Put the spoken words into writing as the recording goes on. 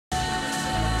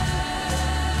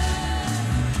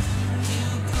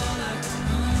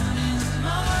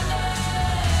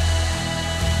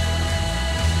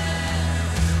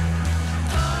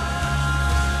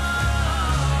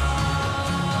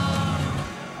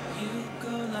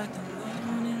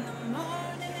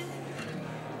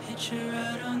Catch it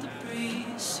right on the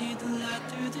breeze, see the light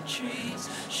through the trees,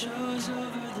 shows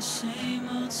over the same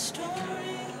old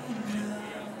story now.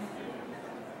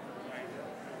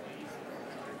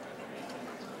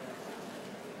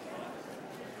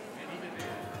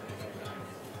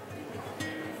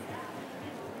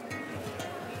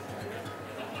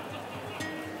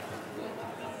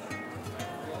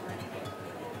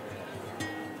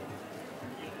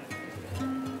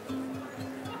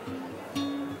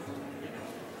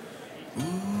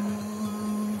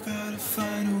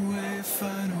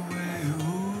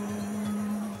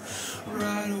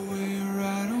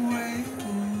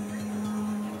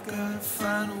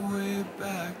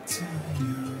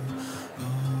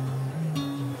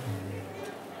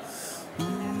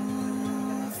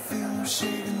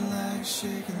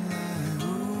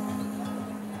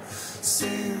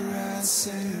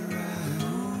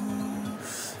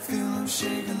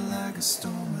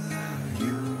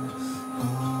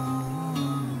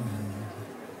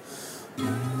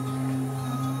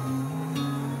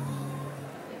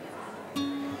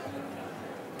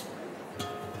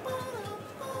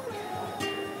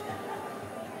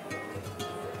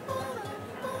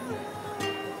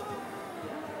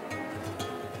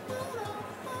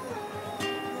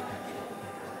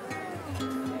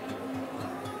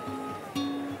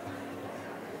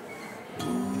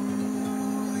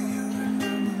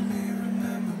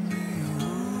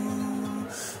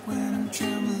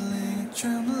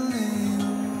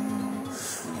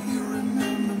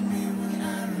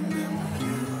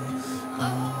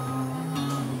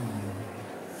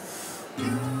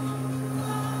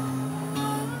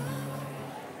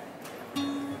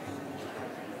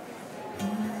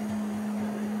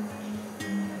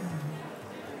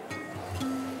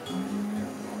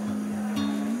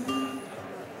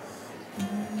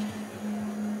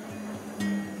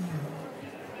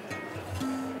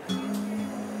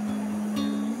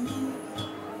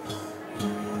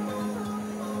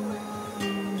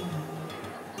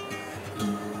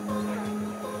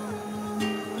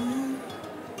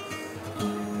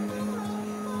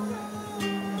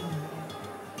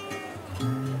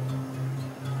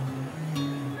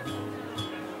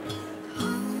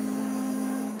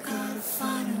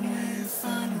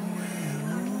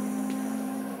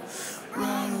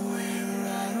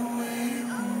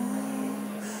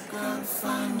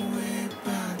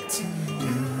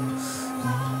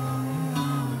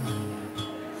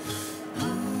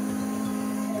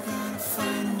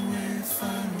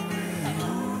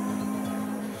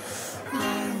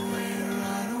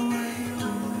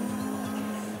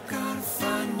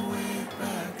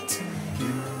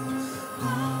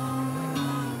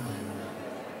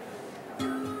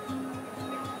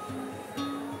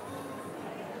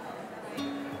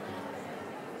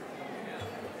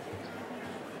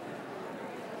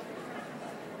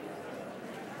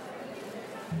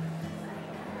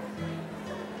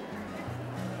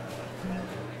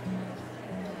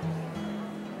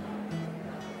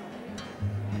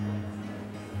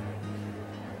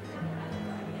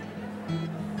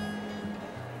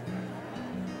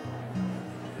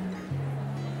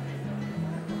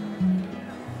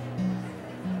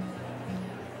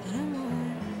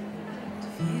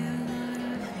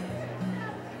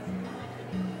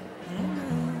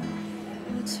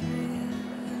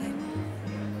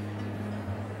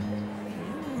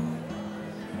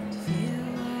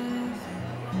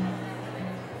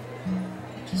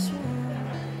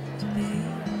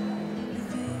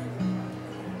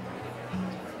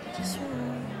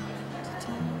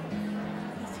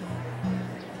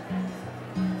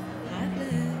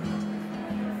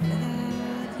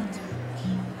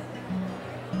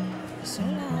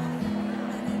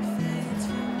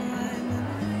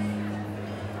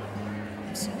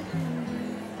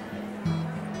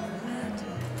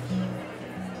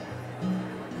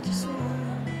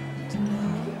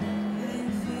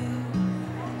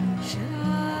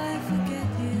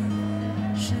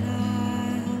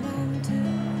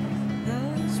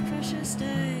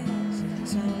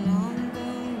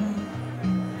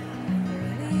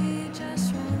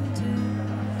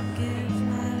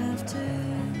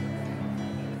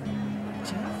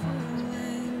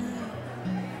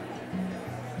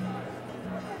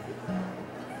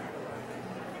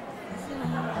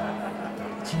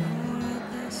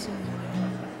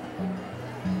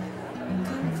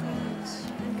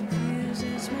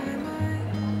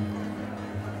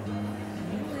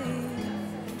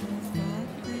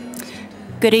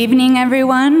 Good evening,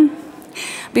 everyone.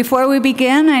 Before we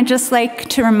begin, I'd just like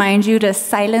to remind you to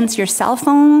silence your cell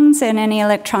phones and any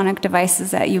electronic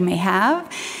devices that you may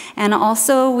have. And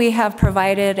also we have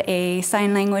provided a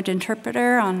sign language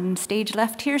interpreter on stage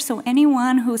left here, so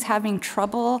anyone who's having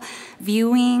trouble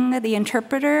viewing the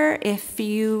interpreter, if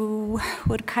you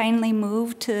would kindly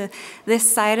move to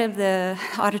this side of the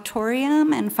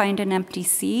auditorium and find an empty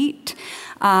seat,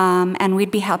 and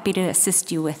we'd be happy to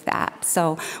assist you with that.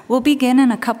 So we'll begin in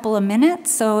a couple of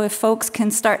minutes, so if folks can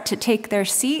start to take their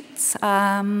seats,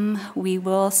 we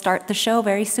will start the show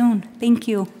very soon. Thank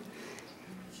you.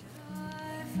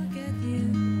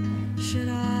 Should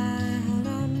I hold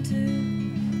on to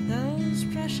those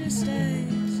precious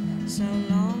days so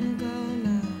long ago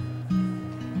now?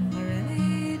 I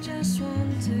really just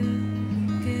want to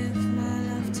give my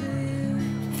love to you,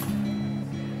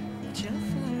 but you're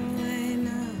far away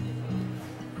now.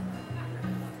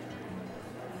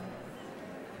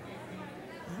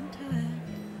 I'm tired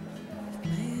of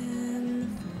playing the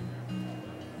fool.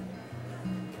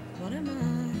 What am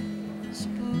I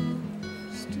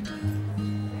supposed to do?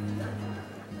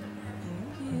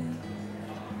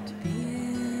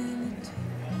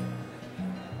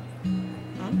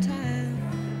 I'm tired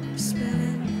of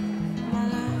spilling my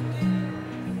life,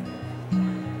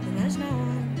 and there's no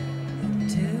one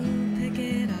to pick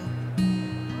it up.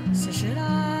 So should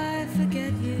I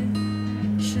forget you?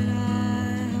 Should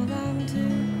I hold on to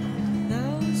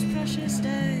those precious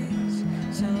days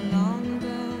so long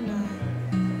ago now?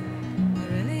 I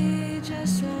really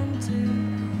just want to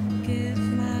give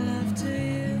my love to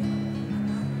you,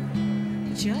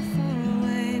 but you're far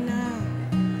away now.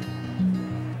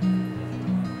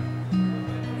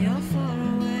 You're far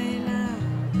away now,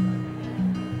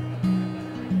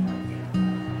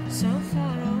 so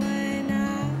far away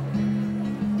now.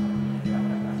 You're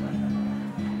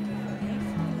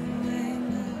far away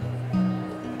now.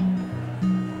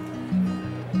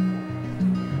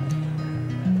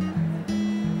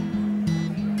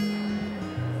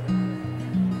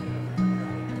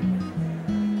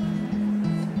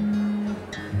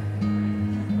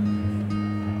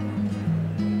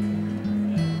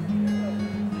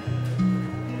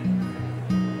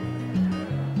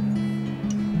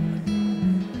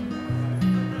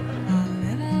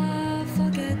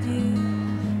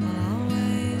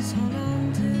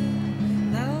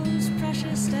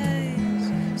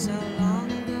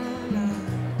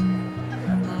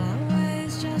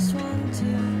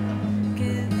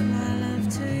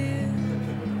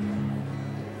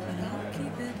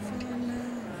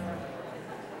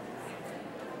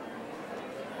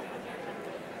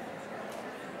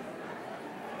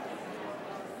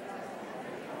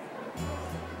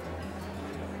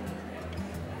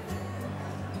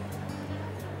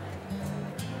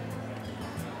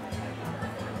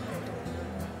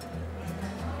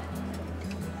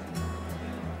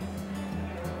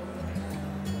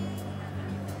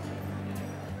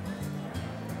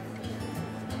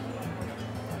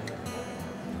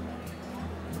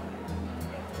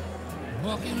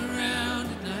 Walking around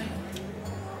at night,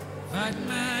 fighting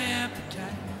my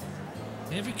appetite.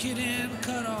 Every kid in the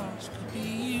cutoffs could be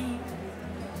you.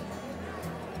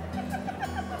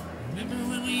 Remember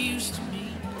when we used to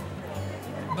meet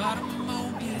at the bottom of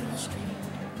Mobile Street,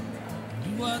 and do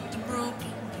what the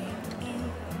broken people do?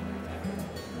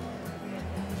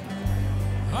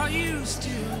 Are you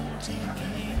still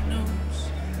taking notes?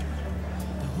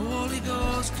 The Holy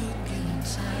Ghost could get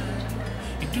inside.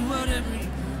 You do whatever you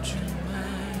want your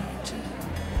mind to.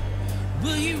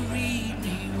 Will you read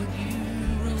me what you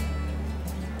wrote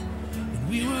when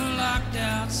we were locked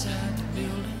outside the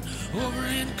building,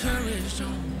 over-encouraged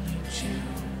only children?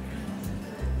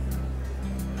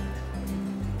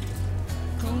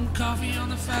 Cold coffee on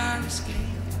the fire escape,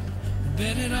 we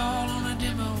bet it all on a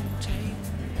demo tape,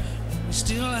 and we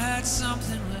still had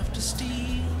something left to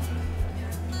steal.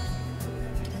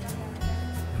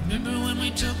 Remember when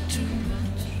we took too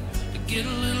much to get a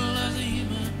little of the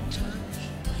human touch,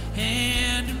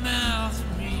 hand to mouth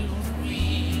and reel to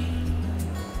reel?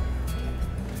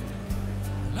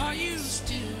 Well, are you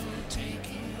still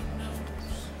taking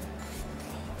notes?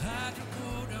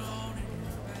 Hydrocodone in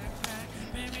your backpack,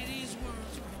 maybe these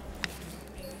words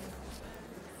won't.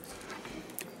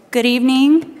 Good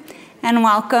evening and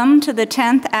welcome to the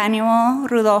 10th annual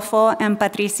Rudolfo and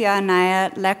Patricia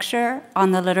Anaya Lecture on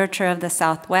the Literature of the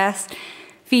Southwest,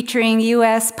 featuring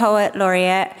U.S. Poet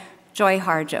Laureate Joy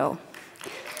Harjo.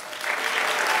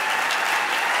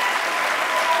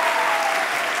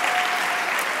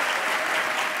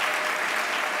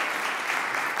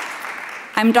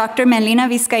 I'm Dr. Melina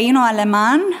Vizcaíno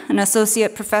Alemán, an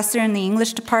associate professor in the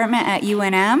English department at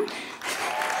UNM.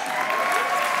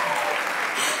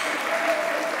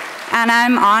 And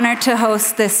I'm honored to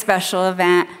host this special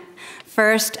event.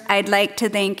 First, I'd like to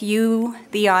thank you,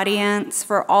 the audience,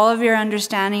 for all of your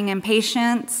understanding and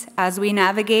patience as we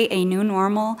navigate a new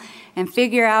normal and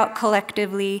figure out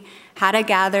collectively how to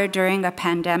gather during a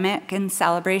pandemic in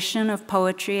celebration of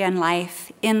poetry and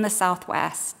life in the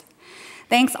Southwest.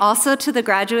 Thanks also to the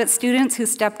graduate students who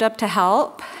stepped up to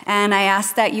help, and I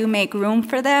ask that you make room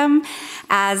for them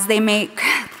as they make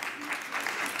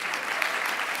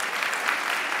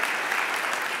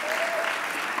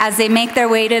their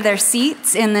way to their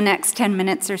seats in the next 10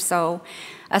 minutes or so.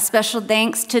 A special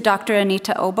thanks to Dr.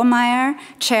 Anita Obermeyer,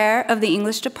 Chair of the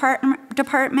English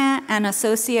Department, and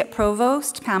Associate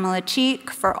Provost Pamela Cheek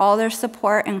for all their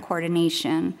support and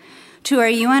coordination. To our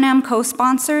UNM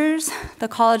co-sponsors, the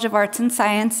College of Arts and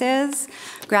Sciences,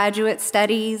 Graduate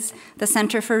Studies, the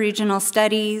Center for Regional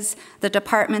Studies, the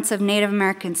Departments of Native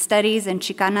American Studies and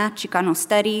Chicano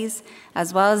Studies,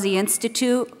 as well as the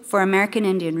Institute for American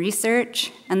Indian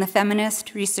Research and the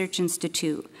Feminist Research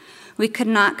Institute. We could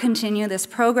not continue this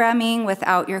programming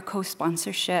without your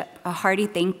co-sponsorship. A hearty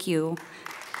thank you.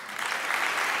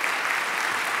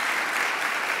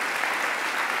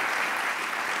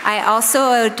 I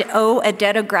also owe a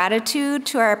debt of gratitude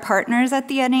to our partners at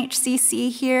the NHCC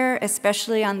here,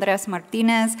 especially Andres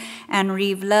Martinez and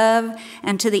Reeve Love,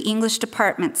 and to the English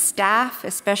department staff,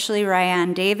 especially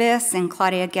Ryan Davis and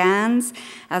Claudia Gans,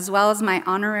 as well as my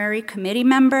honorary committee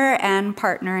member and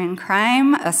partner in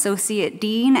crime, Associate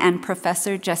Dean and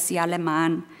Professor Jesse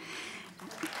Aleman.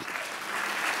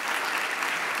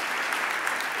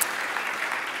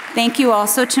 Thank you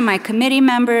also to my committee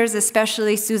members,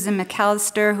 especially Susan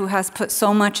McAllister, who has put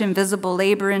so much invisible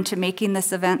labor into making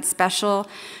this event special.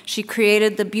 She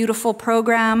created the beautiful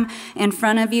program in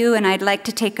front of you, and I'd like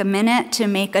to take a minute to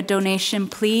make a donation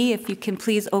plea. If you can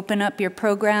please open up your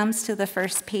programs to the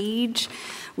first page.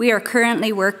 We are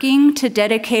currently working to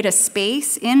dedicate a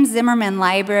space in Zimmerman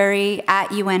Library at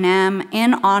UNM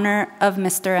in honor of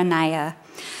Mr. Anaya.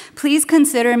 Please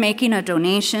consider making a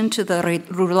donation to the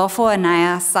Rudolfo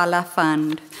Anaya Sala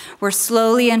Fund. We're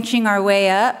slowly inching our way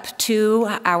up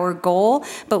to our goal,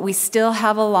 but we still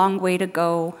have a long way to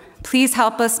go. Please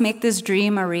help us make this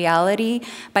dream a reality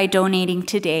by donating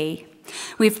today.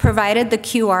 We've provided the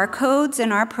QR codes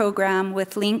in our program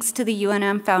with links to the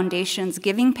UNM Foundation's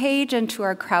giving page and to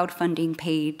our crowdfunding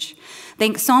page.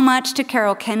 Thanks so much to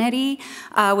Carol Kennedy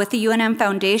with the UNM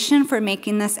Foundation for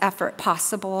making this effort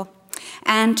possible.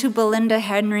 And to Belinda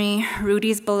Henry,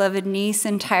 Rudy's beloved niece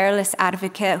and tireless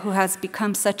advocate who has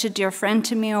become such a dear friend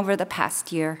to me over the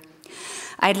past year.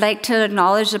 I'd like to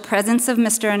acknowledge the presence of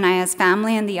Mr. Anaya's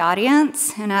family in the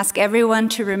audience and ask everyone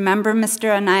to remember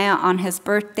Mr. Anaya on his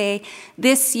birthday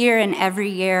this year and every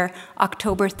year,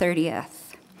 October 30th.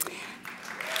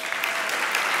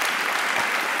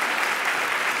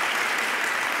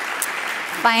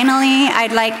 Finally,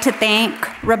 I'd like to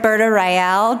thank Roberta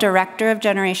Rael, Director of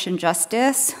Generation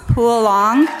Justice, who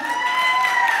along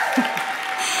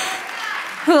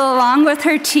with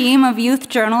her team of youth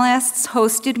journalists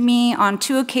hosted me on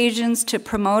 2 occasions to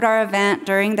promote our event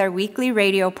during their weekly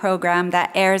radio program that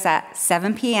airs at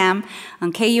 7 p.m.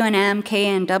 on KUNM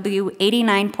KNW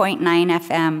 89.9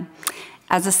 FM.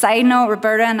 As a side note,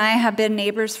 Roberta and I have been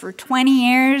neighbors for 20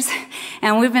 years,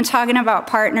 and we've been talking about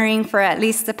partnering for at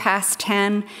least the past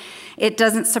 10. It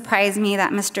doesn't surprise me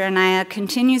that Mr. Anaya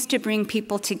continues to bring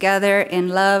people together in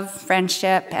love,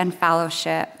 friendship, and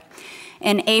fellowship.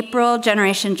 In April,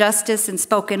 Generation Justice and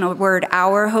Spoken Word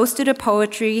Hour hosted a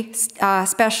poetry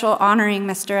special honoring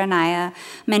Mr. Anaya.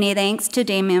 Many thanks to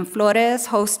Damian Flores,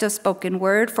 host of Spoken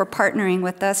Word, for partnering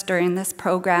with us during this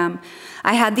program.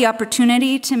 I had the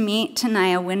opportunity to meet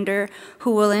Tanaya Winder, who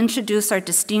will introduce our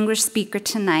distinguished speaker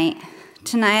tonight.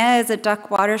 Tanaya is a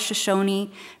Duckwater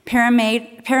Shoshone,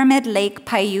 Pyramid Lake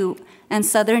Paiute, and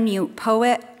Southern Ute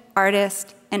poet,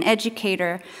 artist, and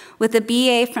educator with a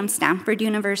BA from Stanford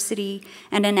University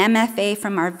and an MFA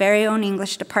from our very own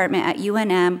English department at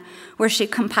UNM, where she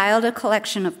compiled a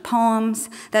collection of poems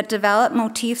that develop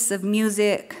motifs of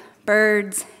music,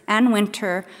 birds, and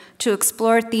winter to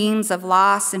explore themes of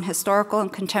loss and historical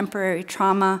and contemporary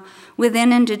trauma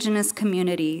within Indigenous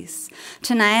communities.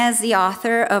 Tanaya is the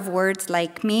author of Words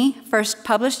Like Me, first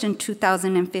published in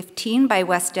 2015 by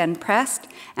West End Press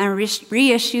and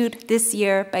reissued this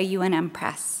year by UNM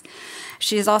Press.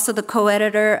 She is also the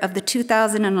co-editor of the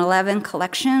 2011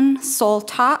 collection, Soul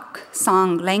Talk,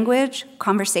 Song Language,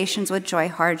 Conversations with Joy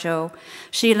Harjo.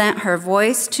 She lent her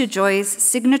voice to Joy's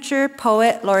signature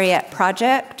Poet Laureate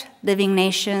project, Living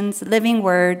Nations, Living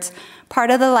Words,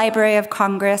 part of the Library of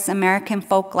Congress American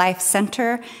Folk Life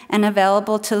Center, and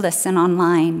available to listen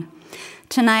online.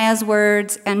 Tanaya's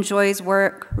words and Joy's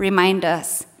work remind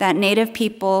us that Native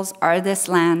peoples are this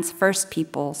land's first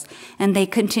peoples, and they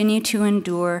continue to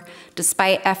endure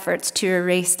despite efforts to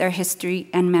erase their history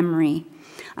and memory.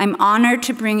 I'm honored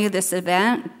to bring you this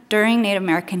event during Native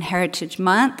American Heritage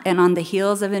Month and on the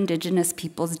heels of Indigenous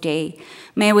Peoples Day.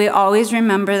 May we always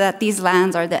remember that these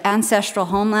lands are the ancestral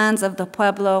homelands of the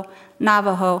Pueblo,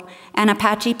 Navajo, and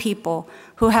Apache people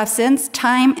who have since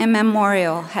time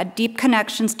immemorial had deep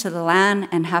connections to the land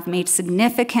and have made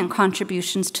significant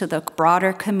contributions to the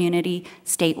broader community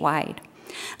statewide.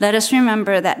 Let us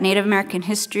remember that Native American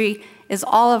history is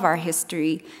all of our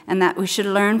history, and that we should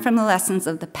learn from the lessons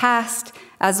of the past,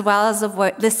 as well as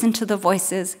listen to the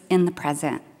voices in the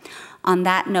present. On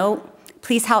that note,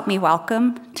 please help me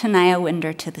welcome Tanaya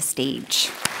Winder to the stage.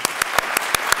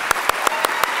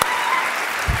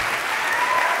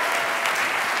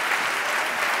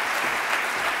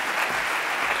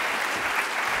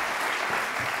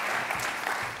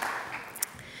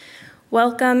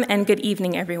 Welcome and good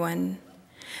evening, everyone.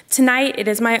 Tonight, it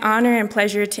is my honor and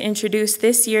pleasure to introduce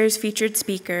this year's featured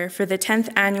speaker for the 10th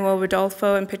annual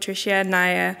Rudolfo and Patricia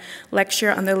Anaya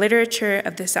Lecture on the Literature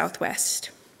of the Southwest.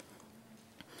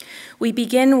 We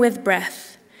begin with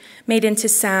breath, made into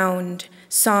sound,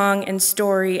 song, and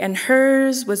story, and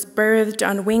hers was birthed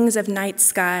on wings of night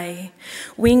sky,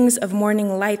 wings of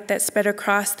morning light that spread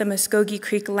across the Muscogee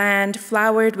Creek land,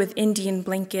 flowered with Indian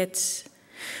blankets.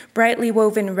 Brightly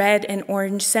woven red and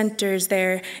orange centers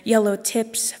their yellow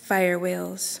tips, fire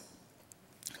wheels.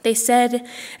 They said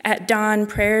at dawn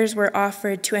prayers were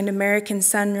offered to an American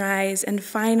sunrise, and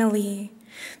finally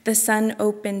the sun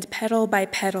opened petal by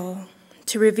petal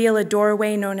to reveal a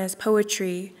doorway known as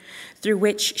poetry through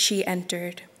which she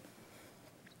entered.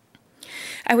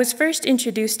 I was first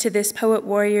introduced to this poet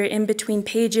warrior in between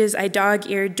pages I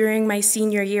dog-eared during my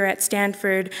senior year at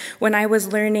Stanford when I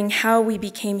was learning how we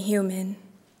became human.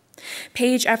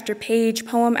 Page after page,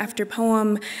 poem after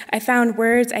poem, I found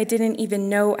words I didn't even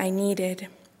know I needed.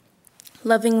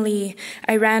 Lovingly,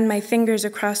 I ran my fingers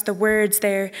across the words,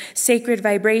 their sacred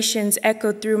vibrations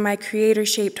echoed through my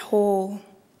creator-shaped hole,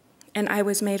 and I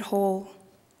was made whole.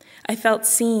 I felt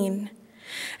seen.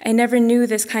 I never knew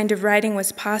this kind of writing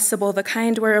was possible, the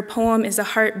kind where a poem is a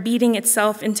heart beating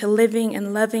itself into living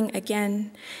and loving again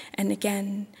and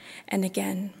again and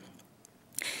again.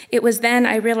 It was then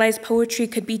I realized poetry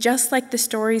could be just like the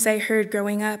stories I heard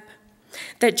growing up,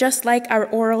 that just like our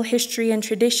oral history and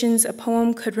traditions, a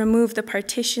poem could remove the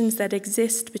partitions that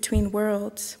exist between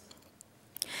worlds.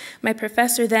 My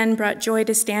professor then brought Joy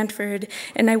to Stanford,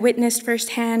 and I witnessed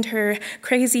firsthand her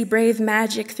crazy brave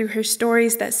magic through her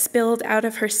stories that spilled out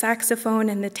of her saxophone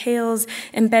and the tales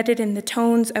embedded in the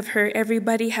tones of her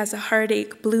Everybody Has a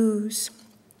Heartache blues.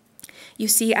 You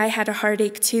see, I had a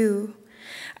heartache too.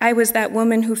 I was that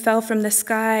woman who fell from the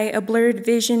sky, a blurred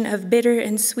vision of bitter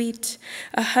and sweet,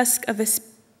 a husk of a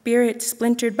spirit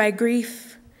splintered by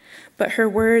grief. But her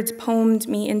words poemed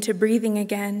me into breathing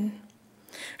again.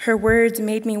 Her words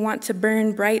made me want to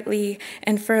burn brightly,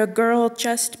 and for a girl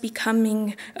just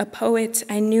becoming a poet,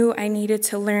 I knew I needed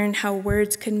to learn how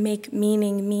words could make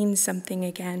meaning mean something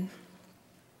again.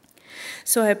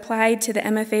 So I applied to the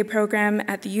MFA program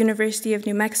at the University of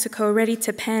New Mexico, ready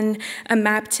to pen a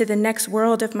map to the next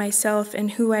world of myself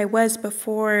and who I was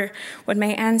before, when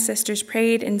my ancestors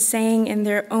prayed and sang in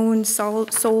their own soul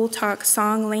talk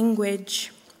song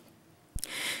language.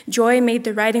 Joy made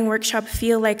the writing workshop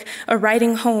feel like a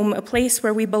writing home, a place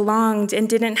where we belonged and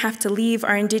didn't have to leave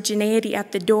our indigeneity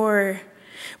at the door.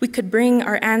 We could bring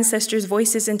our ancestors'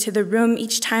 voices into the room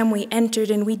each time we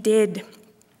entered, and we did.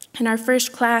 In our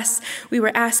first class, we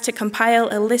were asked to compile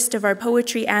a list of our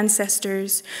poetry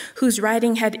ancestors whose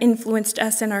writing had influenced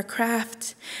us in our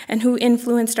craft and who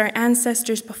influenced our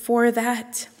ancestors before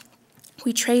that.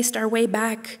 We traced our way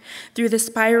back through the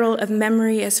spiral of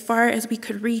memory as far as we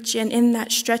could reach, and in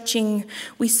that stretching,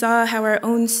 we saw how our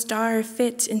own star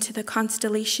fit into the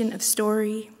constellation of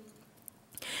story.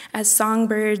 As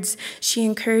songbirds, she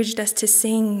encouraged us to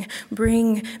sing,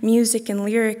 bring music and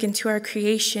lyric into our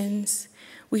creations.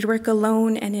 We'd work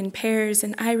alone and in pairs,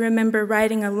 and I remember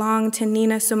riding along to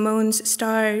Nina Simone's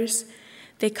stars.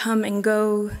 They come and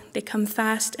go, they come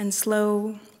fast and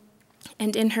slow.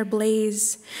 And in her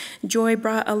blaze, Joy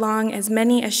brought along as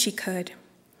many as she could.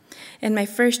 In my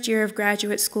first year of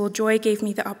graduate school, Joy gave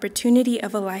me the opportunity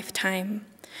of a lifetime.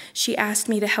 She asked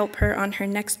me to help her on her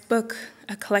next book,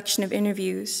 a collection of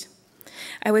interviews.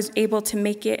 I was able to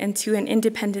make it into an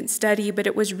independent study, but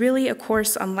it was really a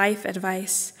course on life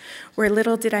advice, where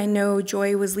little did I know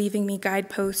Joy was leaving me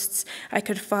guideposts I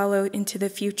could follow into the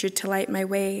future to light my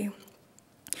way.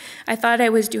 I thought I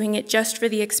was doing it just for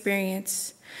the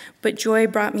experience, But Joy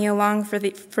brought me along for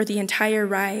the entire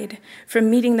ride,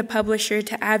 from meeting the publisher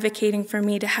to advocating for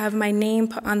me to have my name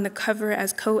put on the cover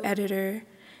as co-editor.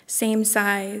 Same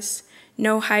size,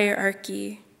 no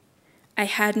hierarchy. I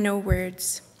had no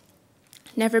words.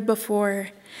 Never before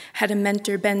had a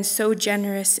mentor been so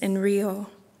generous and real.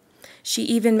 She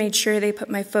even made sure they put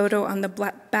my photo on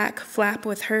the back flap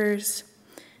with hers.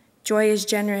 Joy is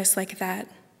generous like that.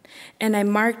 And I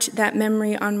marked that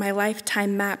memory on my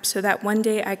lifetime map so that one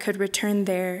day I could return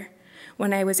there.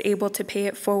 When I was able to pay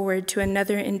it forward to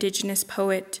another Indigenous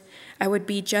poet, I would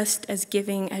be just as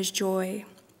giving as Joy.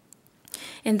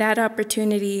 In that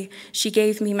opportunity, she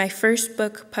gave me my first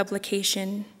book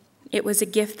publication. It was a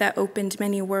gift that opened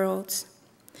many worlds.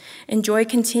 And Joy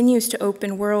continues to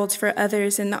open worlds for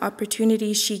others in the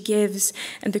opportunities she gives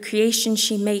and the creations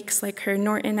she makes, like her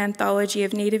Norton Anthology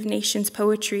of Native Nations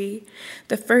Poetry,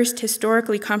 the first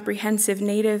historically comprehensive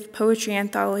Native poetry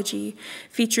anthology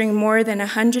featuring more than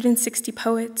 160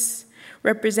 poets,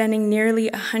 representing nearly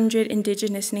 100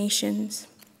 Indigenous nations,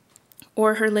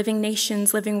 or her Living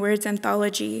Nations, Living Words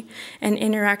Anthology, an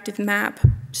interactive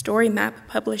story map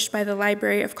published by the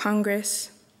Library of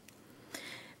Congress.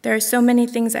 There are so many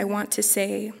things I want to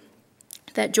say,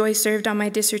 that Joy served on my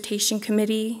dissertation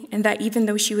committee, and that even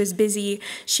though she was busy,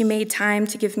 she made time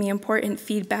to give me important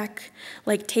feedback,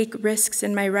 like take risks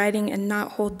in my writing and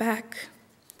not hold back.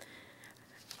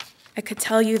 I could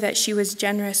tell you that she was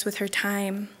generous with her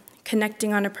time,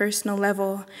 connecting on a personal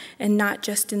level and not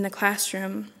just in the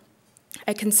classroom.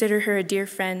 I consider her a dear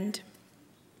friend.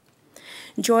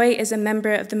 Joy is a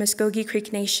member of the Muscogee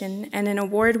Creek Nation and an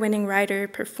award-winning writer,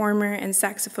 performer, and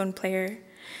saxophone player.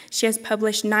 She has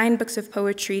published 9 books of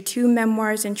poetry, 2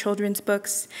 memoirs and children's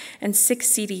books, and 6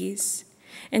 CDs.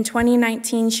 In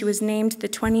 2019, she was named the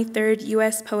 23rd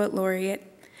U.S. Poet Laureate,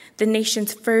 the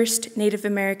nation's first Native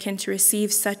American to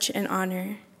receive such an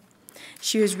honor.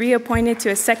 She was reappointed to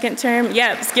a second term.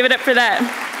 Yes, give it up for that.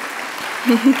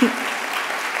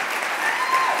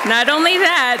 Not only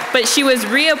that, but she was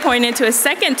reappointed to a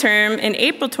second term in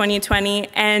April 2020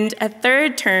 and a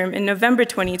third term in November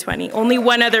 2020. Only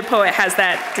one other poet has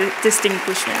that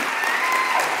distinguishment.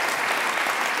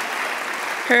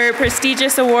 Her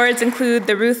prestigious awards include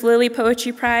the Ruth Lily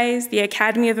Poetry Prize, the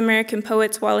Academy of American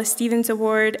Poets Wallace Stevens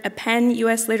Award, a Penn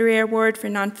U.S. Literary Award for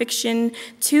Nonfiction,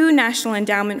 2 National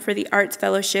Endowment for the Arts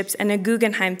Fellowships, and a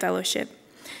Guggenheim Fellowship.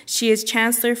 She is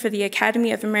Chancellor for the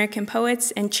Academy of American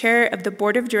Poets and Chair of the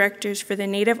Board of Directors for the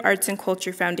Native Arts and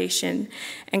Culture Foundation,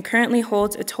 and currently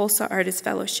holds a Tulsa Artist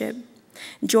Fellowship.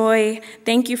 Joy,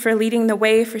 thank you for leading the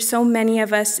way for so many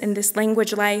of us in this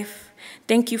language life.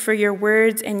 Thank you for your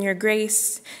words and your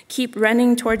grace. Keep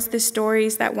running towards the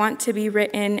stories that want to be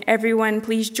written. Everyone,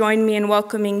 please join me in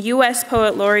welcoming U.S.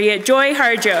 Poet Laureate Joy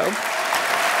Harjo.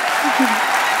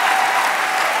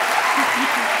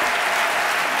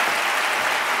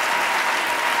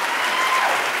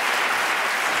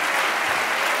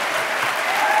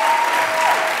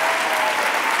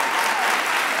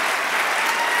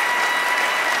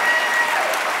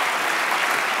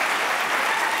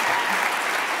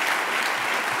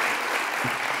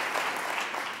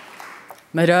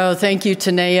 Mado, thank you,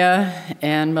 Tanea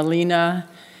and Melina.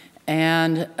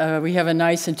 And we have a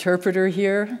nice interpreter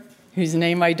here, whose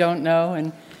name I don't know,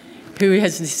 and who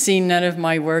has seen none of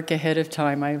my work ahead of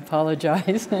time. I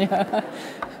apologize.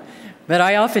 But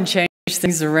I often change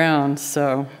things around,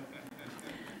 so.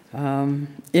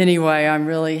 Anyway, I'm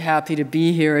really happy to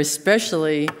be here,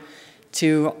 especially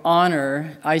to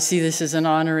honor, I see this as an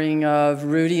honoring of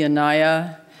Rudy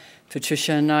Anaya,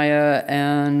 Patricia Anaya,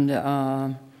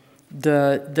 and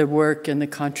the work and the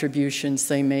contributions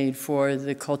they made for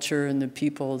the culture and the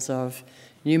peoples of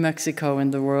New Mexico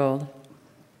and the world.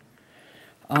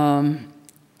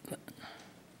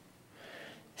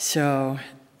 So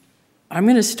I'm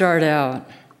going to start out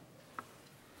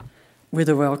with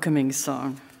a welcoming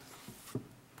song.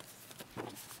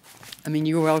 I mean,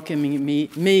 you're welcoming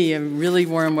me, a really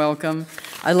warm welcome.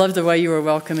 I love the way you were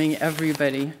welcoming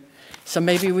everybody. So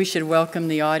maybe we should welcome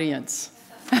the audience.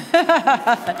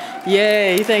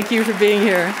 Yay, thank you for being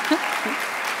here.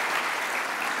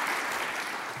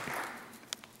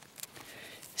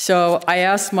 So I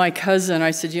asked my cousin,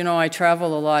 I said, you know, I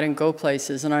travel a lot and go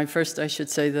places, and first I should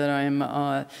say that I'm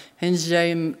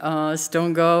Hinjay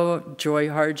Stongo Joy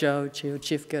Harjo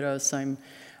Chifkeros. I'm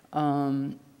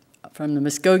from the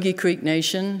Muscogee Creek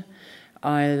Nation.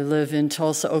 I live in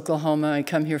Tulsa, Oklahoma. I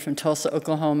come here from Tulsa,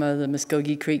 Oklahoma, the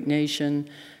Muscogee Creek Nation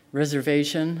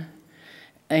Reservation.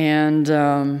 And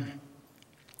a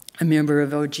member of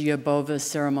Ogiabova's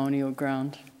ceremonial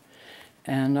ground.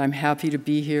 And I'm happy to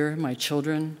be here. My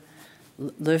children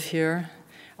live here.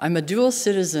 I'm a dual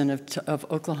citizen of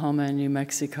Oklahoma and New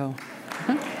Mexico.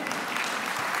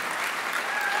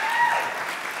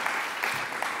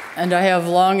 And I have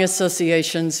long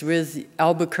associations with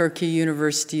Albuquerque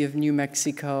University of New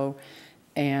Mexico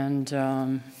and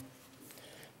the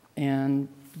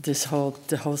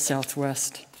whole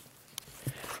Southwest.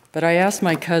 But I asked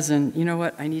my cousin, you know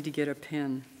what, I need to get a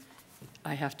pen.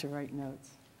 I have to write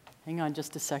notes. Hang on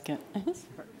just a second.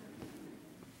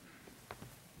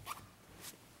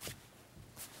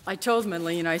 I told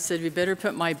Madeline, I said, we better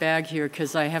put my bag here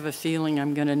because I have a feeling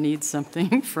I'm going to need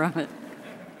something from it.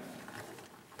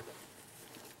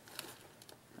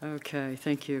 Okay,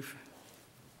 thank you.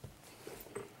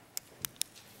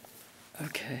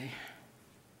 Okay.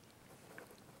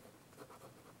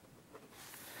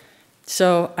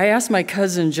 So I asked my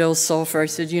cousin Jill Sulphur, I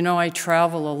said, you know, I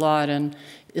travel a lot, and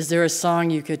is there a song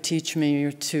you could teach me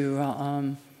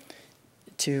for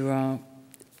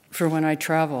when I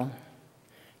travel?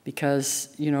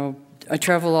 Because, you know, I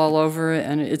travel all over,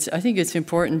 and I think it's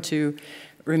important to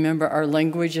remember our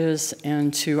languages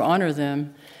and to honor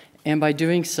them. And by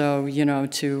doing so, you know,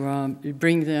 to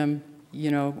bring them, you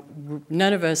know,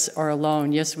 none of us are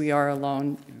alone. Yes, we are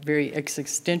alone, very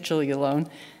existentially alone,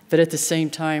 but at the same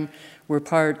time, we're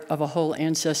part of a whole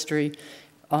ancestry,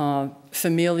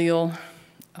 familial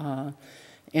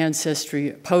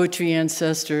ancestry, poetry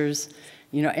ancestors,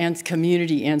 you know, and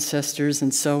community ancestors,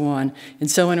 and so on. And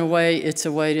so in a way, it's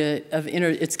a way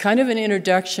it's kind of an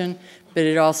introduction, but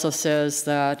it also says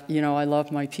that, you know, I love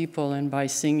my people, and by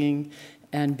singing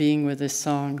and being with this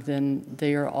song, then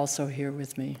they are also here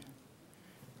with me.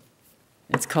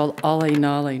 It's called Ale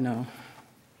Nale No.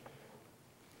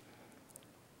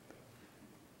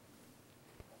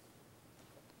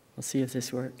 We'll see if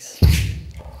this works.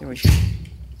 Here we go.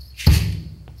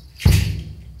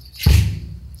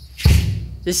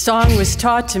 This song was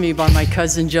taught to me by my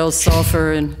cousin Jill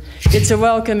Sulphur, and it's a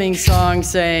welcoming song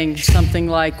saying something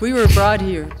like, we were brought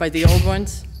here by the old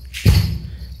ones.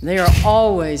 They are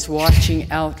always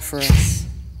watching out for us.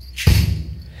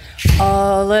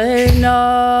 Ale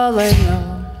nale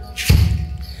no,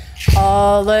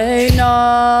 ale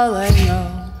nale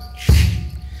no,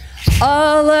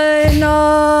 ale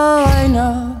nale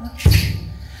no,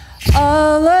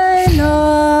 ale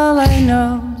nale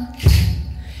no,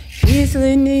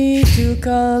 Isli ni tu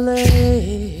kale,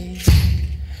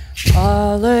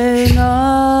 ale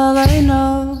nale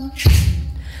no,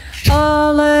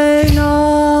 ale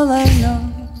nale no,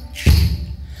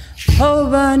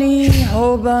 Hobani,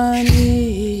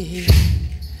 hobani,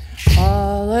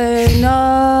 ale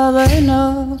nale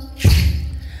no,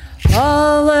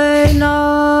 ale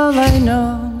nale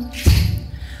no,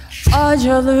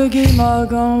 ajalugi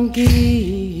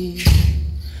magongi,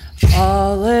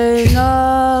 ale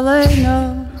nale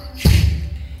no,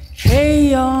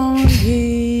 heyongi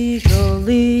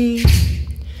goli.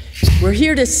 We're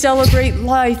here to celebrate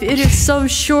life. It is so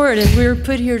short, and we're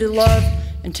put here to love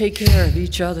and take care of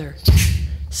each other.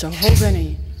 So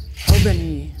hobani,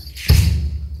 hobani,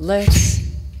 let's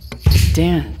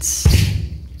dance.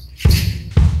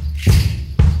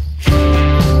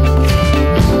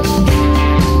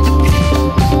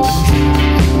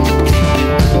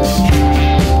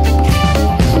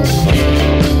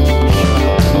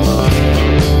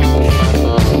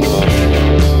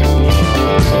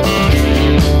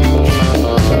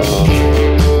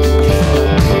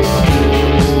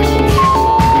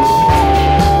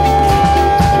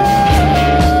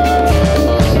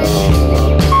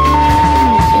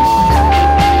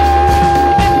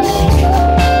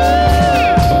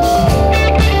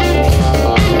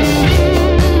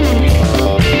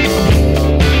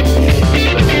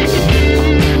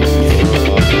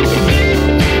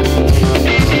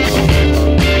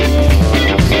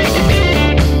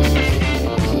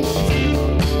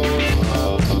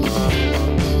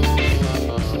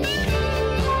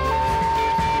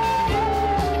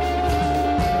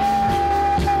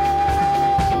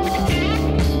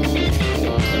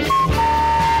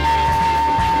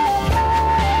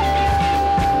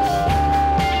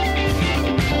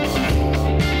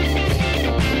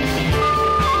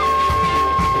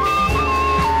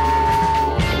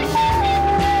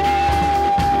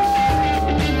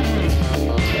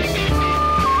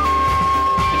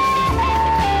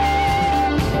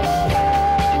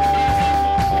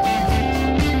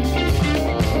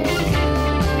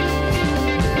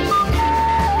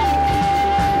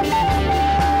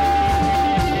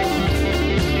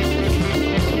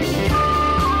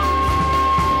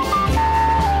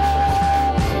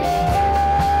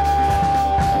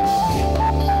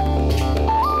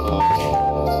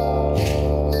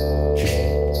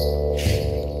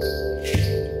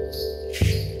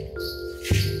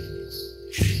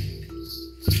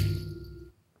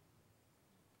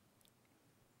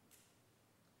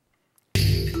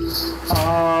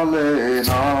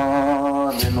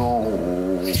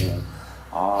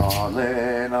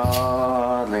 alena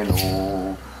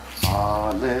leno,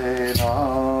 alena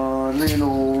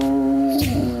leno,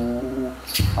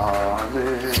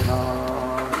 alena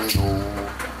leno,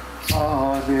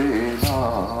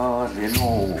 alena leno,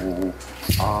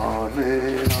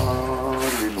 alena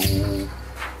leno,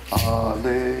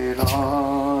 alena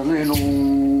leno,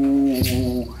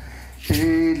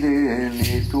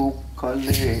 eleni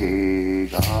tukale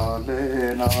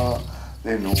galena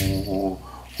leno,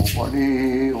 ubani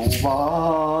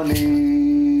ubani,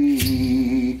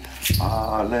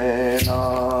 alena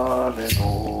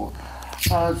leno,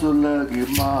 azulagi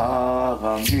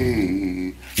magangi,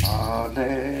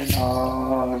 alena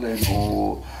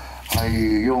leno,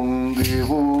 ayongi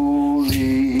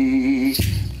holy.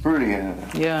 Brilliant.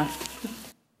 Yeah.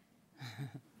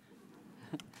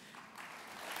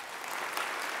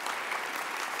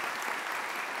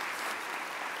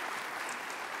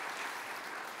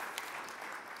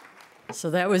 So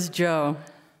that was Joe.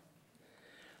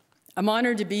 I'm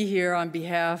honored to be here on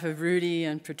behalf of Rudy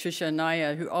and Patricia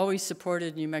Anaya, who always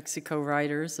supported New Mexico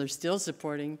writers. They're still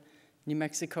supporting New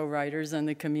Mexico writers and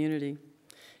the community,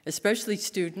 especially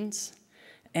students,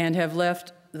 and have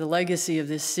left the legacy of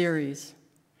this series.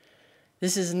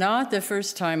 This is not the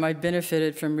first time I've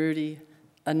benefited from Rudy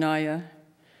Anaya.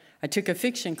 I took a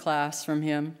fiction class from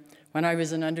him when I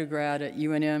was an undergrad at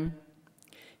UNM.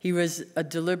 He was a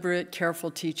deliberate,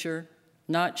 careful teacher,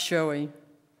 not showy.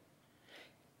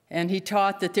 And he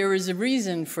taught that there was a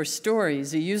reason for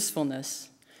stories, a usefulness.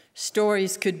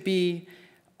 Stories could be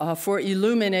for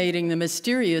illuminating the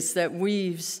mysterious that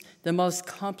weaves the most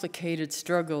complicated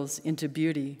struggles into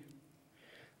beauty.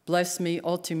 Bless Me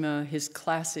Ultima, his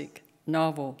classic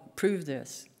novel, proved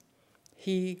this.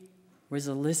 He was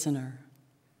a listener.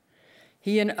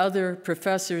 He and other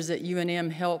professors at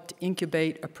UNM helped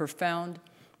incubate a profound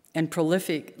and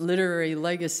prolific literary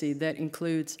legacy that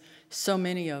includes so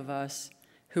many of us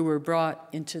who were brought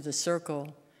into the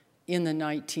circle in the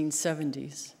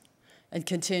 1970s and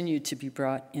continue to be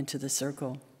brought into the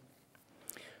circle.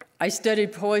 I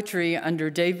studied poetry under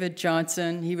David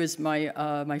Johnson. He was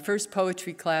my first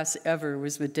poetry class ever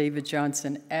was with David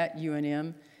Johnson at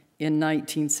UNM in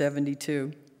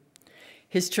 1972.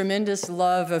 His tremendous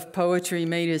love of poetry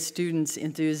made his students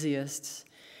enthusiasts.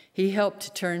 He helped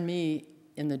to turn me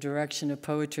in the direction of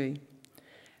poetry.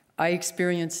 I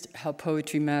experienced how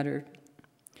poetry mattered.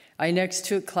 I next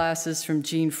took classes from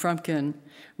Jean Frumkin.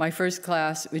 My first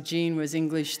class with Jean was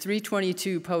English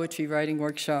 322 Poetry Writing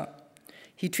Workshop.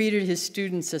 He treated his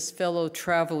students as fellow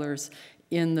travelers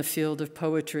in the field of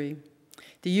poetry.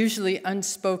 The usually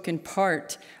unspoken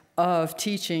part of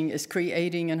teaching is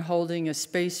creating and holding a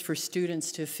space for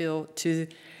students to feel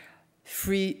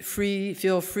free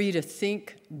to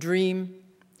think, dream,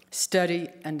 study,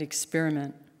 and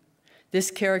experiment. This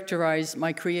characterized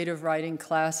my creative writing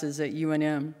classes at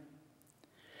UNM.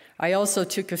 I also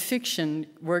took a fiction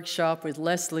workshop with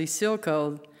Leslie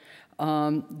Silko,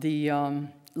 the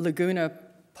Laguna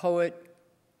poet,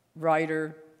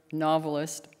 writer,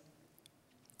 novelist,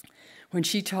 when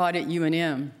she taught at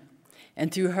UNM.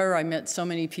 And through her, I met so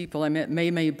many people. I met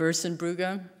May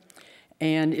Bursenbrugge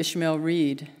and Ishmael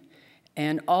Reed,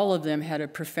 and all of them had a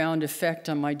profound effect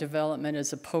on my development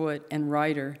as a poet and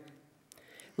writer.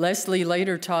 Leslie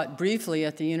later taught briefly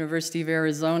at the University of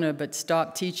Arizona, but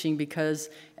stopped teaching because,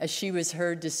 as she was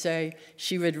heard to say,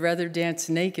 she would rather dance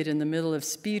naked in the middle of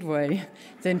Speedway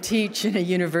than teach in a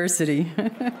university.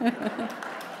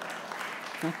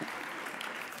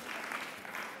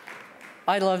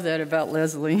 I love that about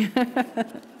Leslie.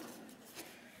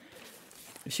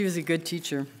 She was a good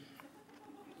teacher.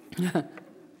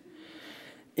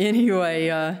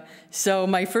 Anyway, so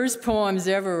my first poems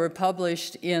ever were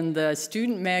published in the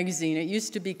student magazine. It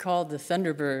used to be called The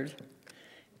Thunderbird.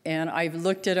 And I've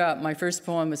looked it up. My first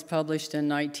poem was published in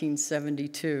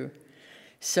 1972.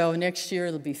 So next year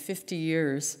it'll be 50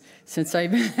 years since I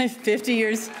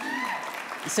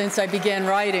began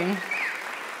writing.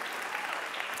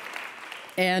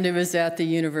 And it was at the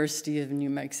University of New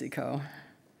Mexico.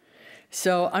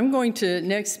 So I'm going to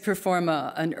next perform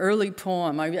an early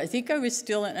poem. I think I was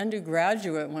still an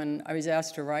undergraduate when I was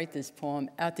asked to write this poem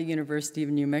at the University of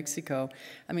New Mexico.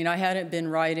 I mean, I hadn't been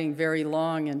writing very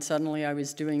long, and suddenly I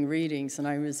was doing readings, and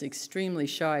I was extremely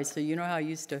shy. So you know how I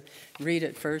used to read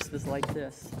at first? It was like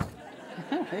this.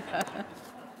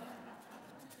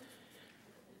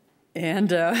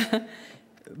 And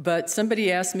but somebody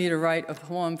asked me to write a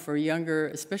poem for younger,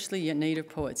 especially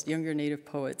younger Native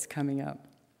poets coming up.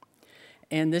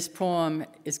 And this poem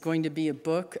is going to be a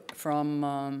book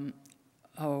from,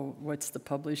 what's the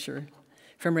publisher?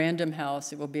 From Random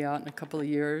House. It will be out in a couple of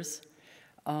years.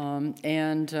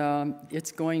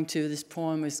 This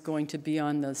poem is going to be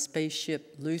on the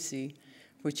spaceship Lucy,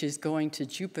 which is going to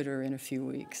Jupiter in a few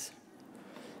weeks.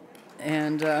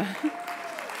 And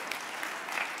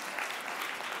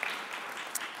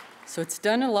so it's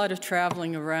done a lot of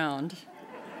traveling around.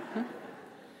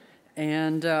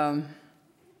 And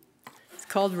it's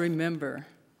called Remember.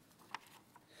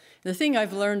 The thing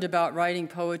I've learned about writing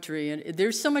poetry, and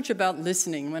there's so much about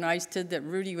listening. When I said that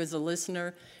Rudy was a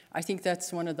listener, I think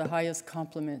that's one of the highest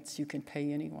compliments you can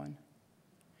pay anyone.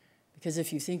 Because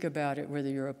if you think about it, whether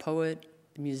you're a poet,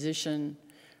 a musician,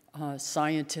 a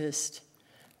scientist,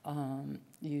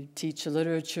 you teach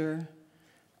literature,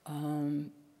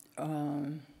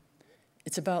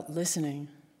 it's about listening.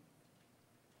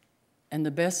 And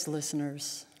the best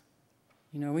listeners,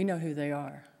 we know who they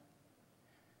are.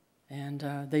 And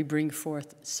they bring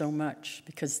forth so much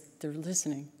because they're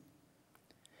listening.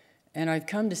 And I've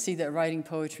come to see that writing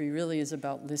poetry really is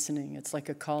about listening. It's like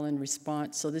a call and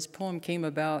response. So this poem came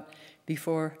about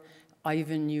before I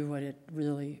even knew what it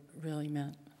really, really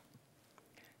meant.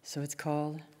 So it's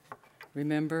called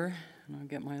Remember, and I'll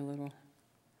get my little,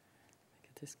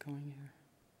 get this going here.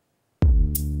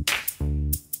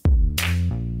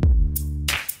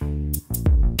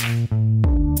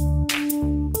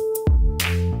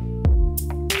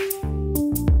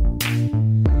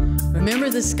 Remember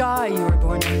the sky you were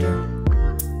born under.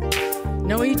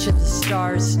 Know each of the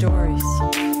stars' stories.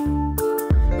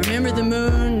 Remember the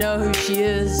moon, know who she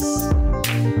is.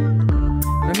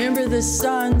 Remember the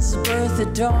sun's birth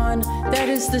at dawn. That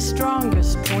is the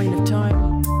strongest point of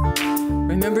time.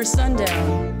 Remember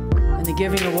sundown and the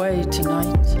giving away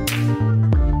tonight.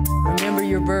 Remember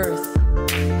your birth,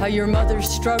 how your mother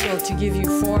struggled to give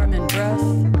you form and breath.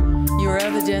 You are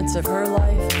evidence of her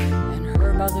life and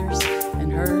her mother's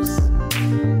and hers.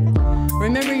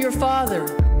 Remember your father,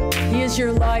 he is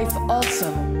your life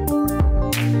also.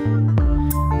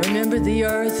 Remember the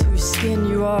earth whose skin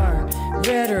you are.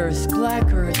 Red earth,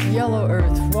 black earth, yellow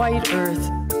earth, white earth,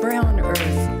 brown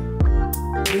earth.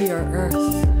 We are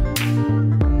earth.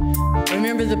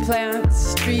 Remember the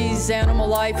plants, trees, animal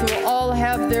life who all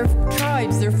have their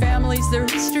tribes, their families, their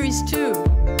histories too.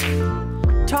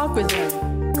 Talk with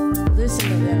them, listen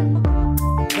to them.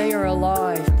 They are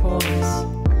alive poems.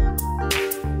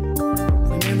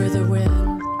 Remember the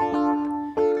wind,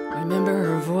 remember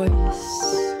her voice.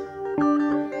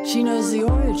 She knows the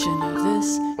origin of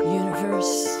this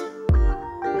universe.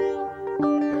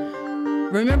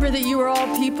 Remember that you are all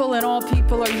people and all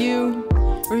people are you.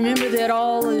 Remember that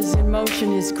all is in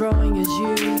motion is growing as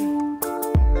you.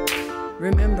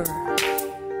 Remember.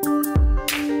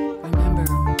 Remember.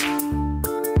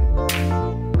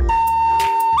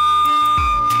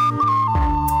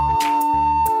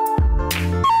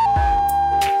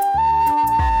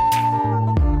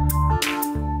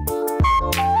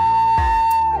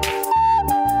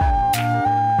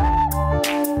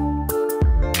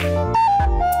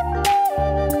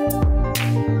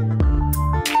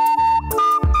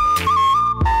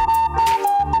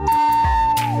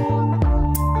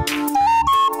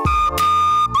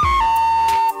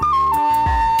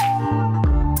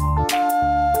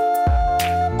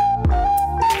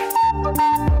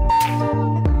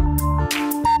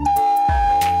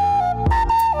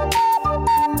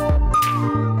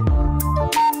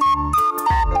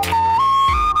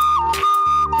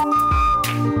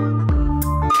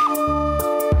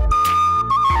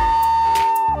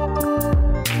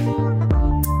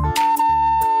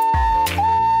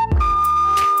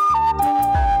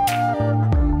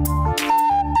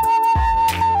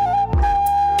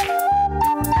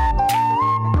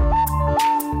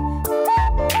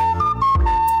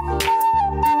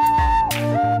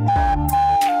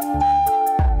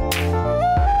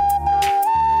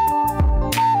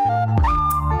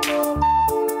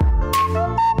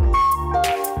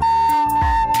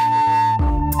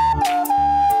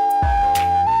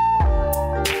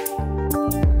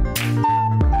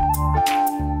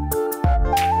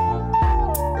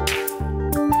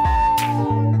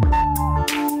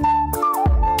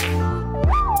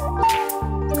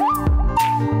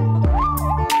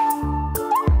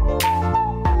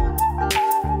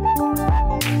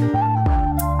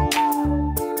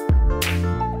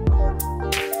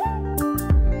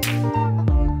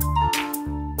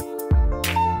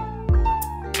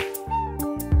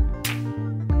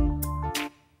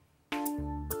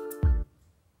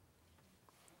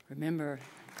 Remember.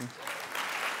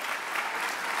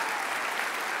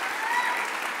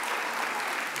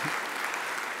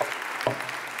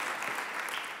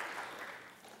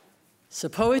 So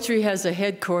poetry has a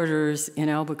headquarters in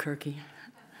Albuquerque.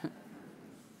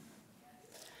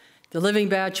 The Living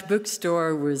Batch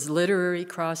bookstore was Literary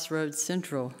Crossroads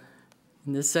Central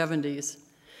in the 70s.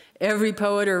 Every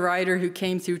poet or writer who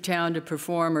came through town to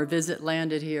perform or visit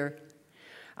landed here.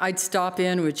 I'd stop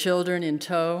in with children in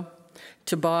tow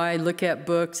to buy, look at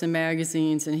books and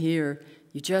magazines and hear,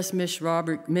 you just missed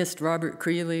Robert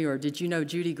Creeley, or did you know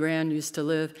Judy Grant used to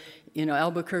live in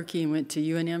Albuquerque and went to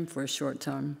UNM for a short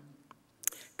time.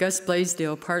 Gus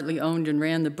Blaisdell partly owned and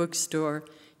ran the bookstore.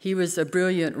 He was a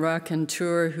brilliant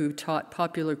raconteur who taught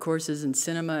popular courses in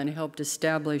cinema and helped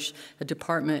establish a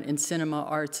department in cinema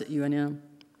arts at UNM.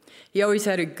 He always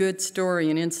had a good story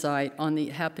and insight on the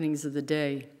happenings of the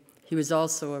day. He was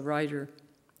also a writer.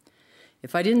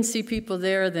 If I didn't see people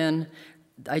there, then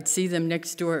I'd see them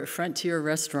next door at Frontier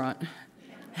Restaurant,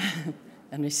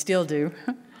 and I still do,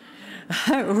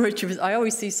 which was, I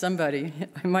always see somebody.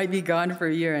 I might be gone for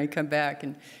a year and I come back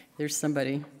and there's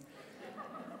somebody.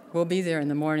 We'll be there in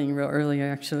the morning real early,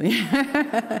 actually.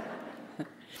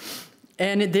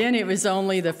 And then it was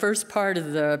only the first part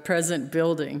of the present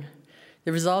building.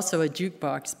 There was also a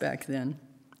jukebox back then,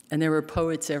 and there were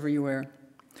poets everywhere.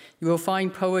 You will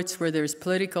find poets where there's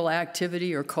political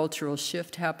activity or cultural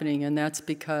shift happening, and that's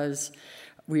because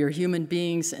we are human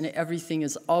beings and everything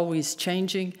is always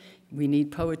changing. We need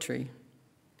poetry.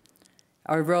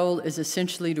 Our role is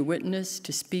essentially to witness,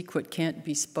 to speak what can't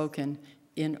be spoken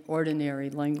in ordinary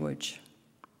language.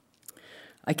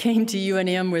 I came to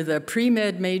UNM with a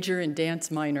pre-med major and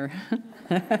dance minor.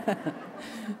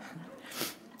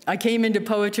 I came into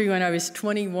poetry when I was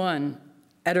 21.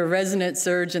 At a resonant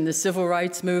surge in the civil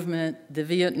rights movement, the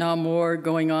Vietnam War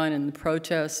going on, and the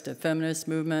protest, the feminist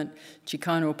movement,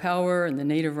 Chicano power, and the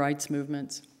native rights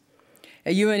movements.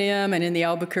 At UNM and in the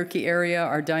Albuquerque area,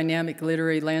 our dynamic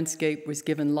literary landscape was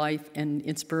given life and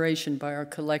inspiration by our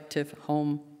collective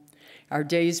home. Our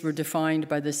days were defined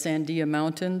by the Sandia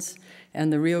Mountains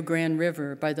and the Rio Grande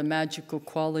River, by the magical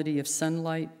quality of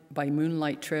sunlight, by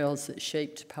moonlight trails that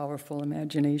shaped powerful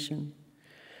imagination.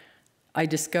 I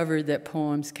discovered that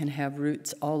poems can have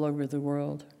roots all over the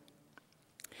world.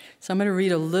 So I'm going to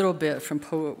read a little bit from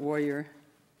Poet Warrior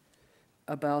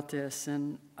about this,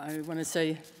 and I want to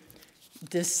say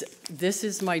this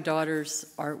is my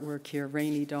daughter's artwork here,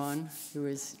 Rainy Dawn, who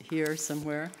is here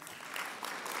somewhere.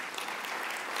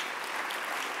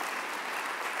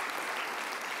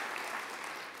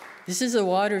 This is the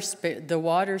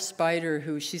water spider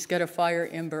who, she's got a fire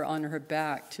ember on her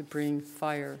back to bring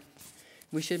fire.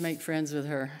 We should make friends with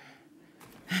her.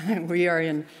 We are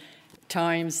in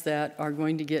times that are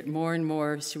going to get more and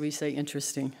more, should we say,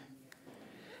 interesting.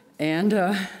 And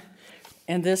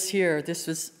this here, this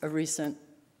was a recent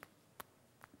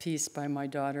piece by my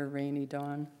daughter, Rainy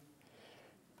Dawn.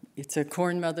 It's a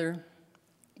corn mother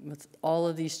with all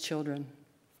of these children.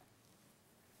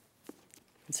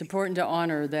 It's important to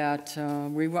honor that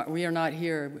we are not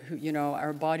here.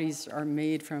 Our bodies are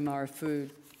made from our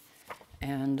food.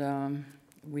 And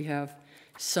we have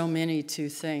so many to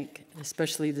thank,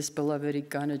 especially this beloved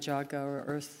Iganajaga, or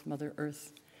Earth, Mother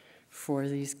Earth, for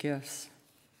these gifts.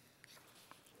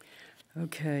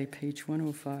 Okay, page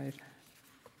 105.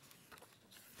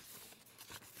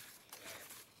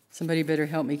 Somebody better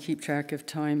help me keep track of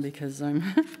time because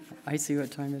I see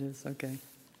what time it is. Okay.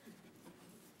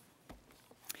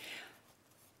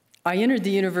 I entered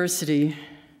the university.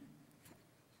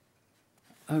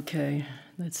 Okay,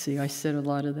 let's see. I said a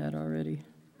lot of that already.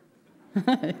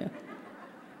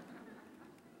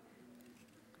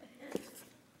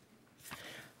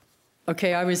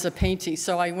 Okay, I was a painting.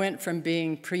 So I went from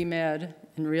being pre-med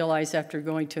and realized after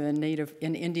going to an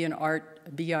Indian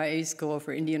art BIA school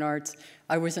for Indian arts,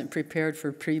 I wasn't prepared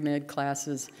for pre-med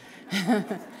classes.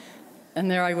 And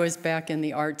there I was back in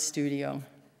the art studio,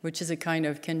 which is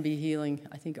can be healing.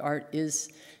 I think art is,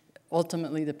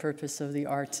 ultimately the purpose of the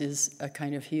arts is a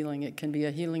kind of healing. It can be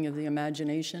a healing of the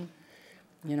imagination,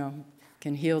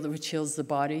 can heal, which heals the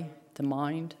body, the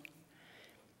mind.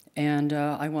 And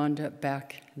I wound up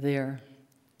back there.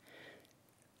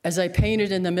 As I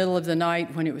painted in the middle of the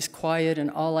night when it was quiet and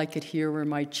all I could hear were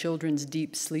my children's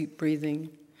deep sleep breathing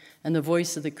and the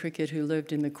voice of the cricket who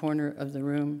lived in the corner of the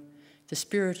room, the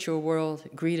spiritual world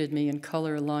greeted me in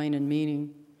color, line, and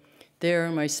meaning. There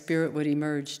my spirit would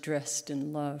emerge dressed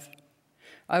in love.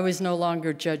 I was no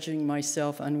longer judging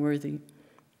myself unworthy.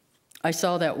 I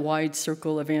saw that wide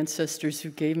circle of ancestors who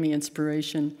gave me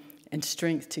inspiration and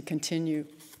strength to continue.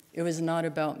 It was not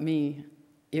about me,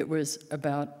 it was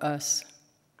about us.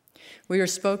 We are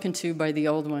spoken to by the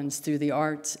old ones through the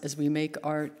arts as we make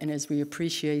art and as we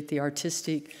appreciate the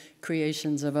artistic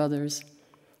creations of others.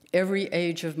 Every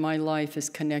age of my life is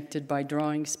connected by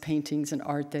drawings, paintings, and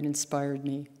art that inspired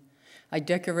me. I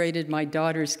decorated my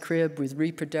daughter's crib with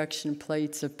reproduction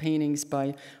plates of paintings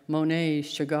by Monet,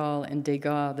 Chagall, and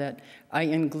Degas that I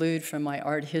unglued from my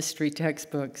art history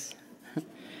textbooks.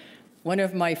 One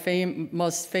of my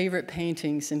most favorite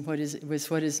paintings was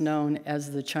what is known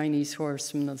as the Chinese horse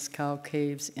from the Lascaux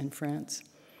caves in France.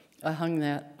 I hung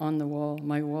that on the wall,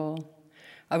 my wall.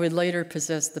 I would later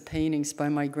possess the paintings by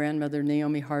my grandmother,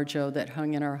 Naomi Harjo, that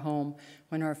hung in our home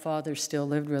when our father still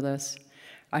lived with us.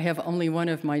 I have only one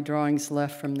of my drawings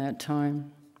left from that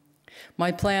time.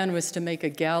 My plan was to make a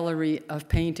gallery of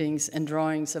paintings and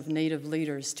drawings of Native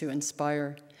leaders to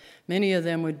inspire. Many of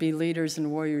them would be leaders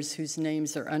and warriors whose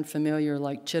names are unfamiliar,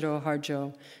 like Chito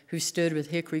Harjo, who stood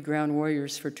with Hickory Ground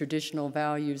warriors for traditional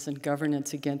values and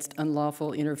governance against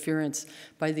unlawful interference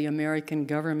by the American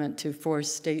government to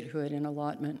force statehood and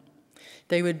allotment.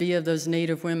 They would be of those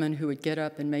Native women who would get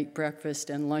up and make breakfast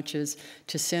and lunches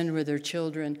to send with their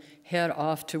children, head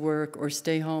off to work, or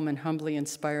stay home and humbly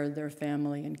inspire their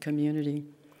family and community.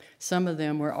 Some of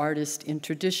them were artists in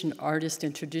traditional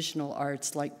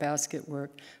arts like basket work,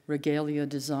 regalia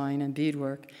design, and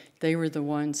beadwork. They were the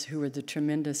ones who were the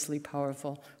tremendously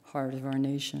powerful heart of our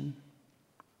nation.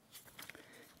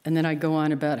 And then I go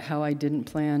on about how I didn't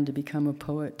plan to become a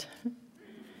poet.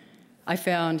 I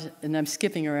found, and I'm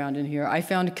skipping around in here, I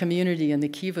found a community in the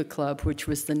Kiva Club, which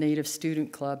was the Native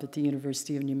Student Club at the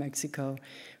University of New Mexico.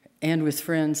 And with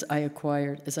friends I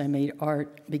acquired as I made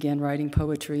art, began writing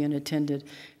poetry, and attended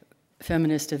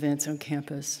feminist events on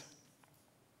campus.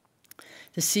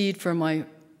 The seed for my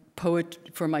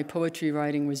poetry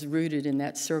writing was rooted in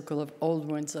that circle of old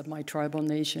ones of my tribal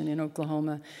nation in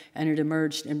Oklahoma, and it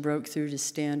emerged and broke through to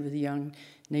stand with young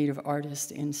Native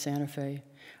artists in Santa Fe.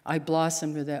 I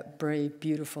blossomed with that brave,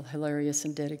 beautiful, hilarious,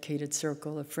 and dedicated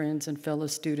circle of friends and fellow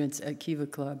students at Kiva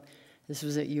Club. This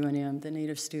was at UNM, the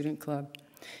Native Student Club.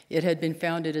 It had been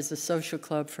founded as a social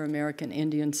club for American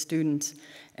Indian students,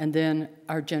 and then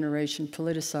our generation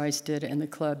politicized it, and the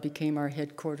club became our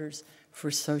headquarters for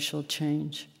social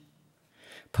change.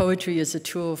 Poetry is a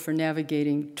tool for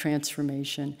navigating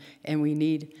transformation, and we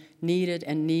needed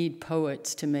and need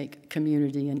poets to make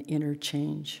community and inner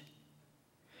change.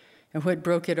 And what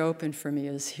broke it open for me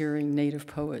is hearing Native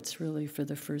poets really for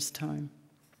the first time.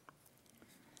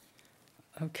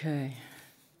 Okay.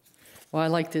 Well, I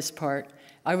like this part.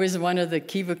 I was one of the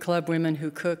Kiva Club women who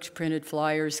cooked, printed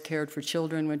flyers, cared for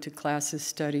children, went to classes,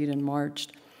 studied, and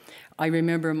marched. I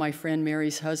remember my friend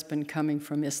Mary's husband coming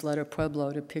from Isleta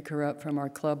Pueblo to pick her up from our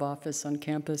club office on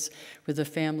campus with a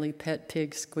family pet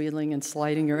pig squealing and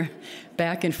sliding her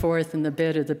back and forth in the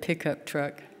bed of the pickup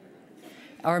truck.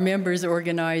 Our members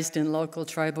organized in local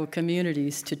tribal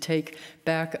communities to take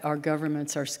back our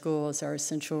governments, our schools, our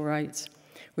essential rights.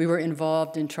 We were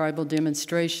involved in tribal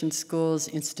demonstration schools,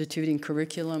 instituting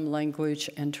curriculum, language,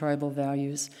 and tribal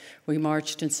values. We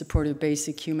marched in support of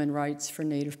basic human rights for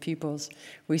Native peoples.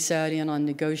 We sat in on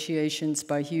negotiations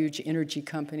by huge energy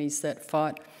companies that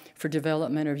fought for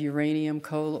development of uranium,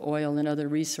 coal, oil, and other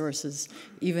resources,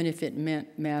 even if it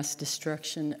meant mass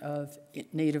destruction of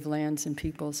Native lands and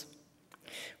peoples.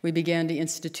 We began to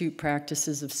institute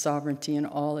practices of sovereignty in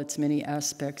all its many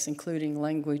aspects, including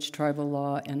language, tribal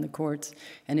law, and the courts,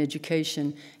 and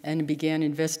education, and began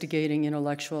investigating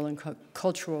intellectual and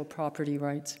cultural property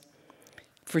rights.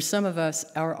 For some of us,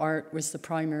 our art was the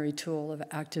primary tool of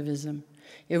activism.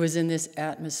 It was in this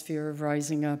atmosphere of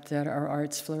rising up that our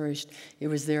arts flourished. It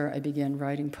was there I began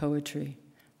writing poetry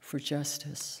for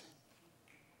justice.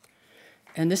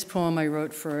 And this poem I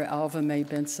wrote for Alva Mae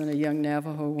Benson, a young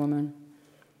Navajo woman.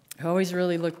 I always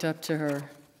really looked up to her.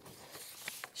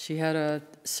 She had a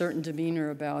certain demeanor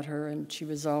about her, and she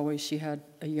had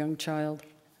a young child,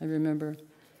 I remember,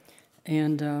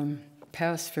 and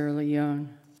passed fairly young.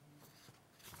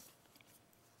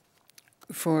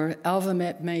 For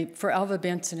Alva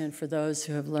Benson and for those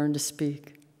who have learned to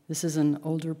speak. This is an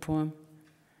older poem.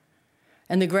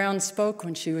 And the ground spoke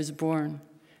when she was born.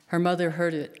 Her mother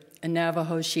heard it. In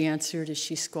Navajo, she answered as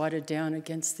she squatted down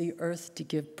against the earth to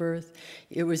give birth.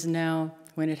 It was now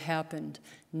when it happened,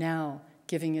 now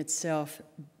giving itself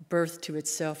birth to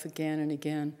itself again and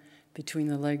again between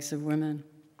the legs of women.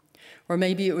 Or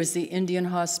maybe it was the Indian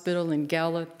hospital in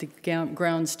Gallup. The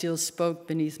ground still spoke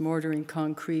beneath mortar and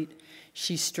concrete.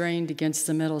 She strained against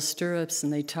the metal stirrups,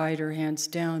 and they tied her hands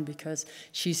down because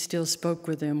she still spoke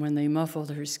with them when they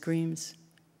muffled her screams.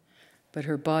 But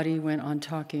her body went on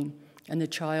talking, and the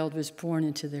child was born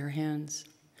into their hands,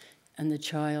 and the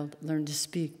child learned to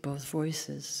speak both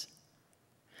voices.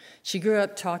 She grew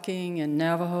up talking in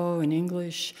Navajo and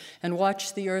English and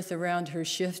watched the earth around her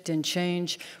shift and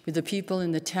change, with the people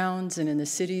in the towns and in the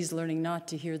cities learning not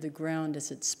to hear the ground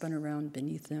as it spun around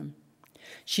beneath them.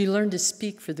 She learned to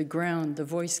speak for the ground, the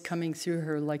voice coming through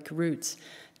her like roots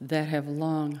that have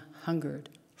long hungered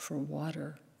for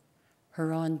water.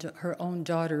 Her own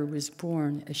daughter was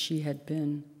born as she had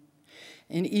been.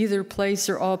 In either place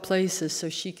or all places, so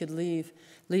she could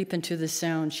leap into the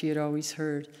sound she had always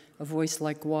heard, a voice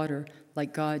like water,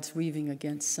 like God's weaving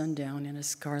against sundown in a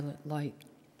scarlet light.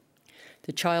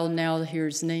 The child now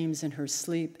hears names in her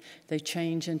sleep. They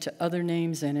change into other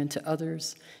names and into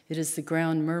others. It is the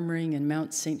ground murmuring, and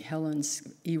Mount St. Helens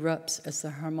erupts as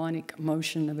the harmonic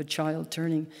motion of a child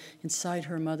turning inside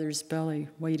her mother's belly,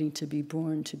 waiting to be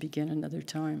born to begin another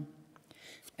time.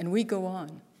 And we go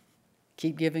on,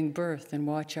 keep giving birth and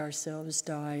watch ourselves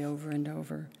die over and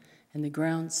over, and the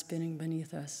ground spinning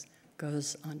beneath us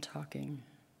goes on talking.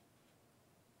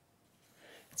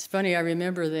 It's funny, I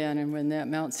remember then, and when that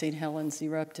Mount St. Helens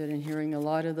erupted, and hearing a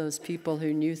lot of those people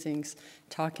who knew things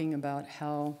talking about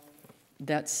how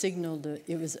that signaled,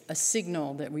 it was a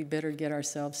signal that we better get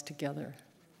ourselves together,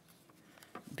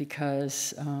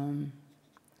 because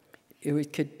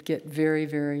it could get very,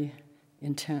 very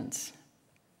intense.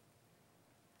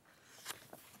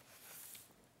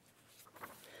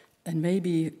 And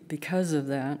maybe because of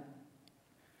that,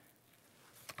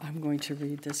 I'm going to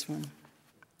read this one.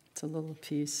 It's a little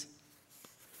piece.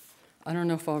 I don't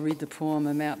know if I'll read the poem,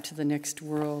 A Map to the Next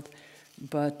World,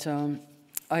 but when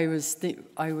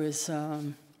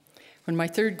my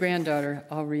third granddaughter,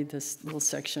 I'll read this little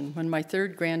section. When my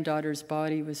third granddaughter's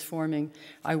body was forming,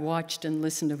 I watched and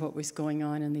listened to what was going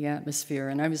on in the atmosphere,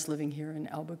 and I was living here in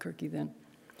Albuquerque then.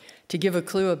 To give a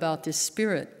clue about this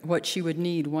spirit, what she would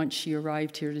need once she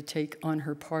arrived here to take on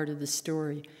her part of the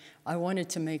story, I wanted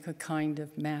to make a kind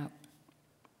of map.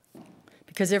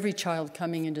 Because every child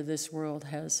coming into this world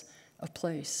has a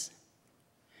place.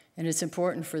 And it's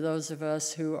important for those of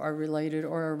us who are related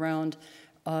or around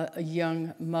a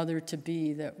young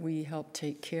mother-to-be that we help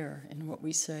take care in what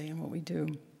we say and what we do.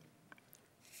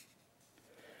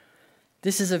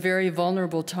 This is a very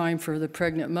vulnerable time for the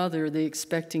pregnant mother, the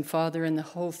expecting father, and the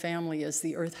whole family as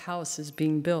the earth house is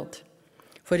being built.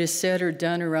 What is said or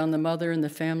done around the mother and the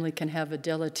family can have a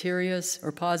deleterious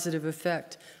or positive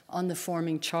effect on the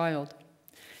forming child.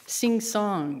 Sing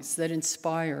songs that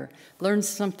inspire. Learn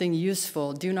something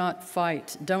useful. Do not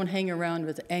fight. Don't hang around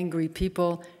with angry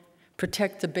people.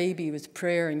 Protect the baby with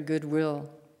prayer and goodwill.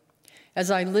 As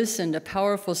I listened, a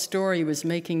powerful story was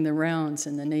making the rounds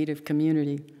in the Native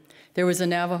community. There was a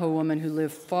Navajo woman who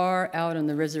lived far out on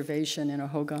the reservation in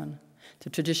Ahogan, the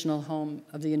traditional home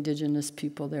of the indigenous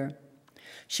people there.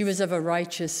 She was of a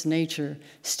righteous nature,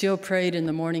 still prayed in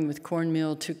the morning with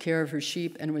cornmeal, took care of her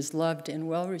sheep, and was loved and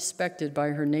well respected by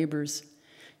her neighbors.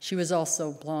 She was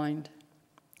also blind.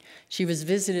 She was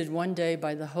visited one day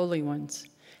by the Holy Ones.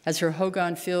 As her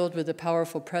hogan filled with the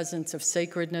powerful presence of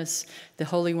sacredness, the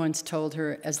Holy Ones told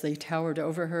her, as they towered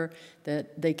over her,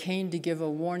 that they came to give a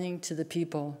warning to the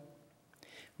people.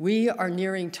 We are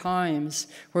nearing times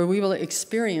where we will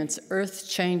experience earth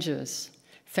changes,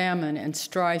 famine, and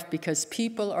strife because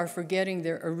people are forgetting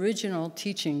their original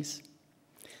teachings.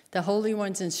 The Holy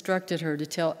Ones instructed her to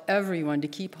tell everyone to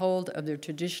keep hold of their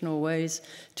traditional ways,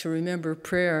 to remember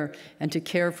prayer, and to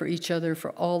care for each other, for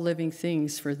all living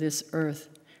things for this earth,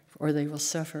 or they will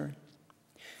suffer.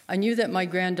 I knew that my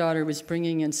granddaughter was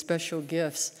bringing in special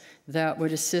gifts that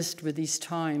would assist with these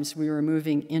times we were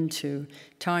moving into,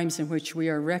 times in which we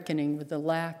are reckoning with the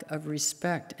lack of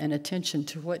respect and attention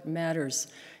to what matters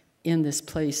in this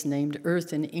place named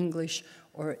Earth in English,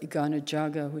 or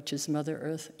Iganajaga, which is Mother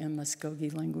Earth in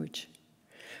Muscogee language.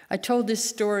 I told this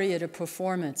story at a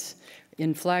performance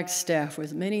in Flagstaff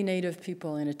with many Native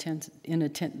people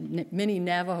many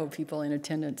Navajo people in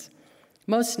attendance.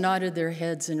 Most nodded their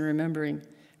heads in remembering.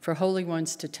 For Holy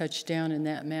Ones to touch down in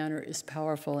that manner is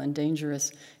powerful and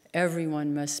dangerous.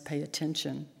 Everyone must pay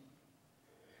attention.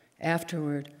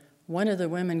 Afterward, one of the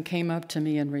women came up to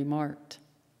me and remarked,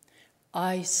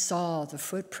 I saw the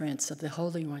footprints of the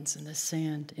Holy Ones in the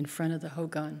sand in front of the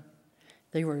hogan.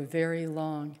 They were very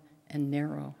long and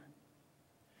narrow.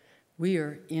 We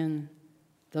are in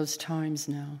those times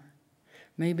now.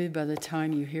 Maybe by the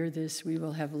time you hear this, we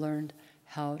will have learned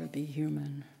how to be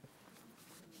human.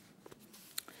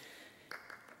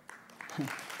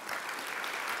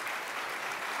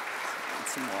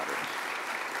 Some water.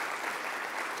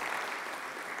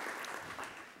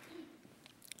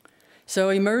 So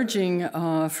emerging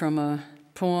from a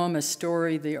poem, a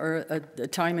story, a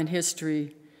time in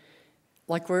history,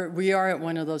 like we are at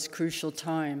one of those crucial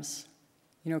times,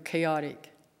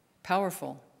 chaotic,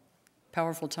 powerful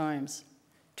times,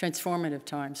 transformative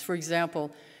times. For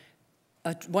example,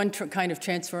 one kind of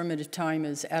transformative time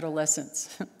is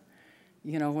adolescence.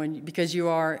 You know, because you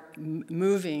are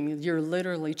moving, you're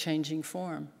literally changing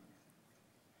form.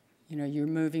 You know, you're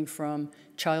moving from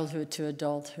childhood to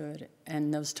adulthood,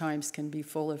 and those times can be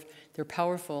they're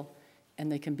powerful,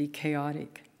 and they can be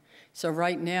chaotic. So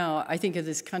right now, I think of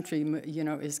this country, you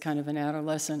know, as kind of an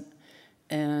adolescent,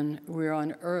 and we're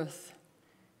on Earth.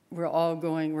 We're all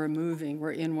we're moving,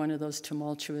 we're in one of those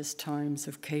tumultuous times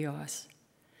of chaos.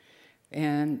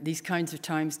 And these kinds of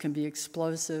times can be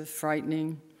explosive,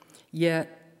 frightening,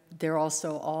 yet they're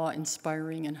also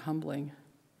awe-inspiring and humbling.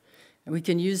 And we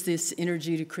can use this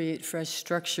energy to create fresh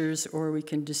structures, or we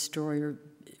can destroy or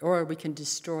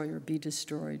be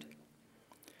destroyed.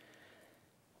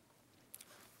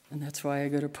 And that's why I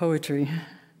go to poetry.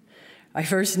 I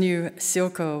first knew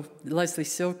Leslie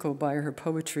Silko, by her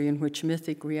poetry, in which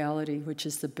mythic reality, which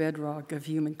is the bedrock of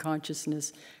human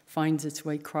consciousness, finds its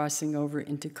way crossing over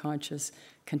into conscious,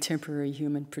 contemporary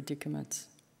human predicaments.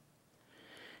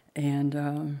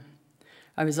 And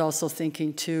I was also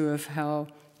thinking, too, of how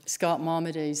Scott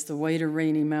Momaday's The Way to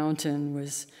Rainy Mountain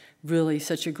was really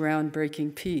such a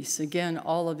groundbreaking piece. Again,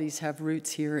 all of these have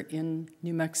roots here in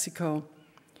New Mexico.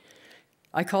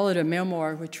 I call it a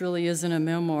memoir, which really isn't a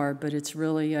memoir, but it's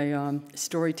really a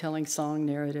storytelling song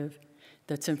narrative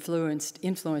that's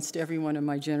influenced everyone in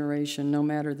my generation, no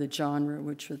matter the genre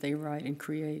which they write and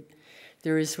create.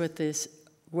 There is what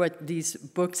these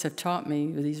books have taught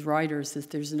me, these writers, that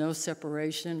there's no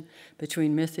separation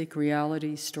between mythic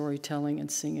reality, storytelling,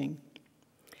 and singing.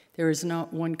 There is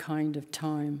not one kind of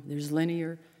time. There's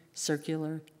linear,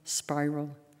 circular,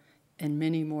 spiral, and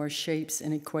many more shapes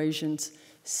and equations,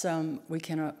 some we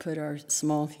cannot put our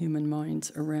small human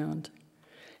minds around.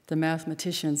 The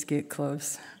mathematicians get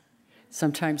close.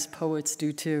 Sometimes poets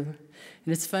do too.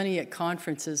 And it's funny, at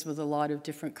conferences with a lot of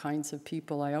different kinds of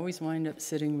people, I always wind up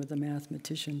sitting with the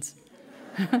mathematicians.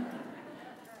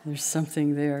 There's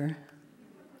something there.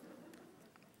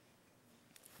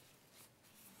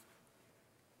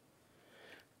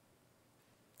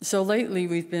 So lately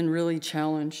we've been really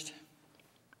challenged.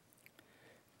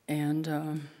 And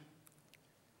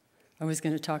I was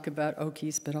going to talk about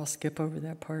Okies, but I'll skip over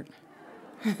that part.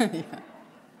 Yeah.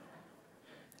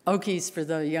 Okies, for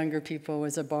the younger people,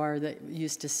 was a bar that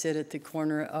used to sit at the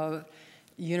corner of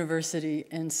University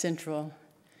and Central.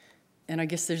 And I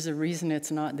guess there's a reason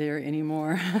it's not there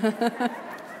anymore.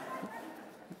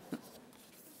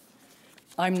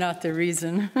 I'm not the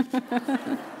reason.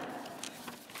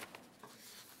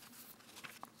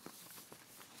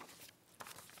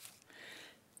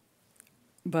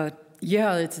 But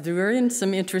yeah, we're in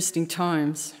some interesting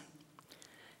times.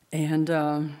 And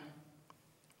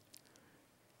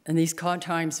these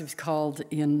times have called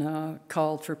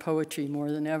for poetry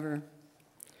more than ever,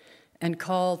 and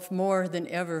called more than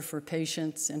ever for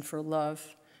patience and for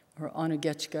love, or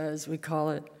onagechka as we call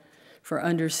it, for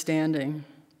understanding.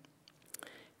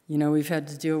 You know, we've had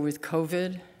to deal with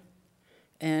COVID,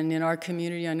 and in our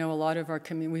community, I know a lot of our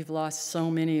community, we've lost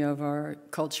so many of our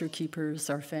culture keepers,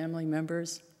 our family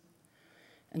members.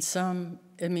 And some,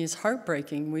 I mean, it's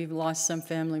heartbreaking. We've lost some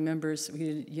family members,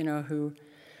 who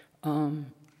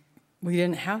we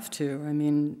didn't have to. I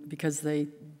mean, because they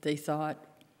thought,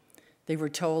 they were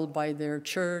told by their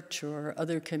church or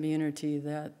other community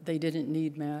that they didn't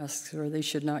need masks or they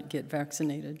should not get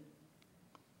vaccinated.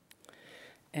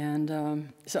 And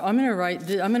so I'm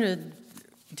going to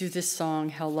do this song,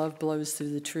 How Love Blows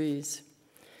Through the Trees.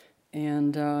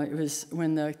 And it was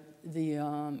when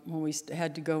when we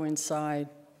had to go inside,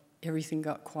 everything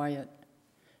got quiet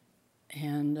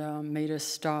and made us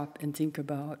stop and think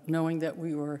about, knowing that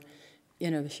we were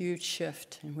in a huge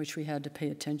shift in which we had to pay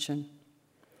attention.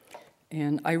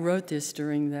 And I wrote this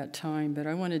during that time, but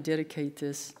I want to dedicate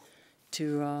this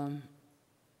to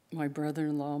my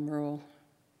brother-in-law, Merle,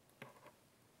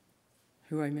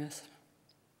 who I miss.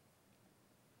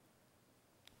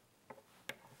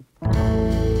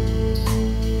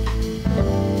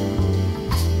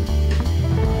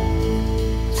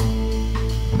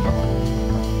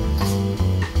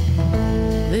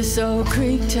 This old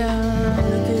creek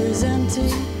town appears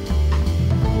empty,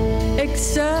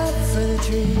 except for the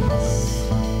trees,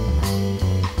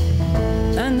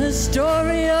 and the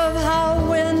story of how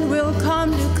wind will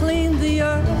come to clean the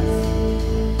earth,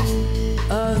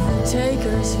 of the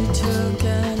takers who took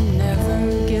and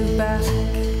never give back.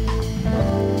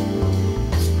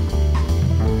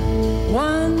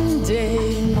 One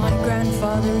day my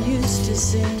grandfather used to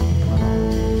sing,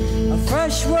 a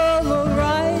fresh world will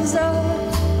rise up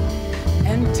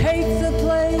and take the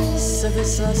place of a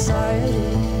society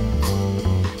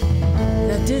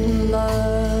that didn't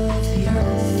love the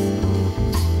earth.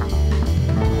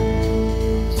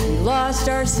 We lost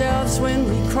ourselves when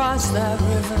we cross that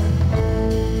river,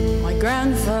 my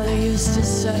grandfather used to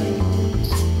say.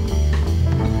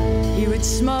 He would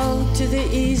smoke to the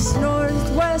east,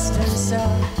 north, west, and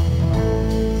south,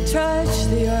 touch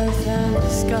the earth and the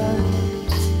sky.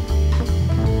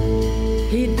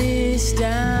 He'd be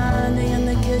standing in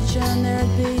the kitchen,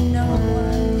 there'd be no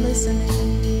one listening.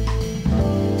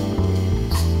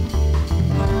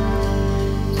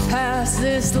 Pass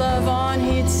this love on,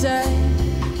 he'd say.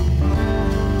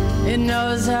 It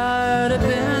knows how to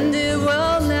bend, it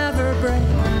will never break.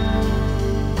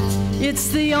 It's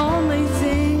the only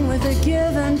thing with a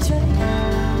give and take.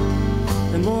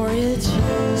 The more it's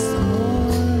used, the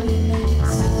more it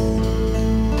makes.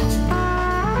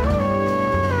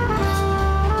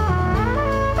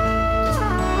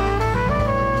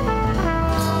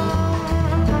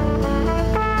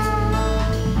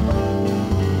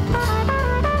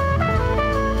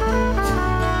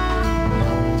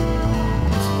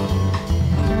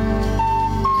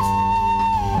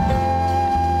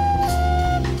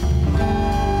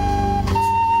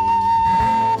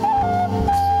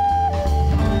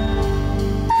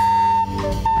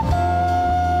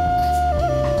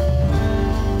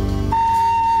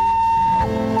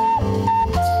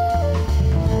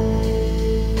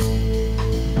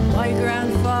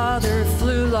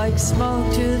 Like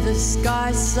smoke to the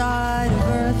sky side of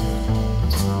earth.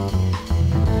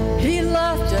 He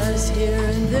left us here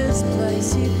in this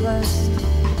place he blessed.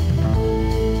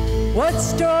 What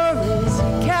stories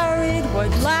he carried, what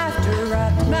laughter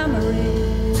wrapped memory.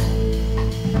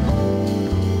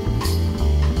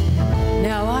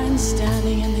 Now I'm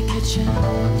standing in the kitchen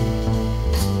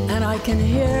and I can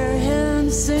hear him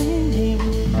singing.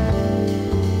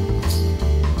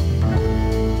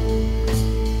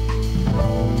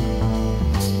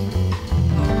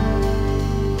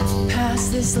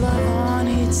 This love on,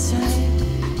 he'd say.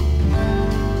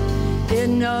 It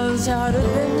knows how to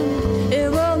bend,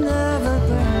 it will never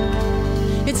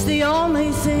break. It's the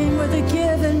only thing with a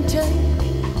give and take.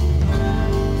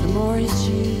 The more it's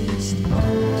used, the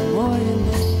more it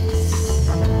makes.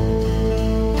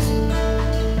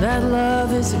 That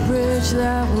love is a bridge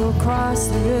that will cross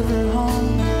the river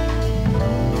home.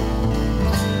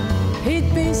 He'd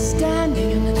be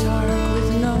standing in the dark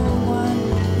with no one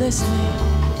listening.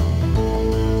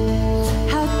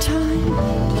 Time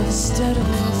blows steadily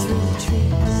through the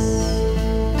trees.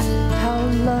 How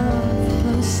love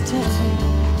blows steadily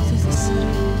through the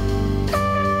city.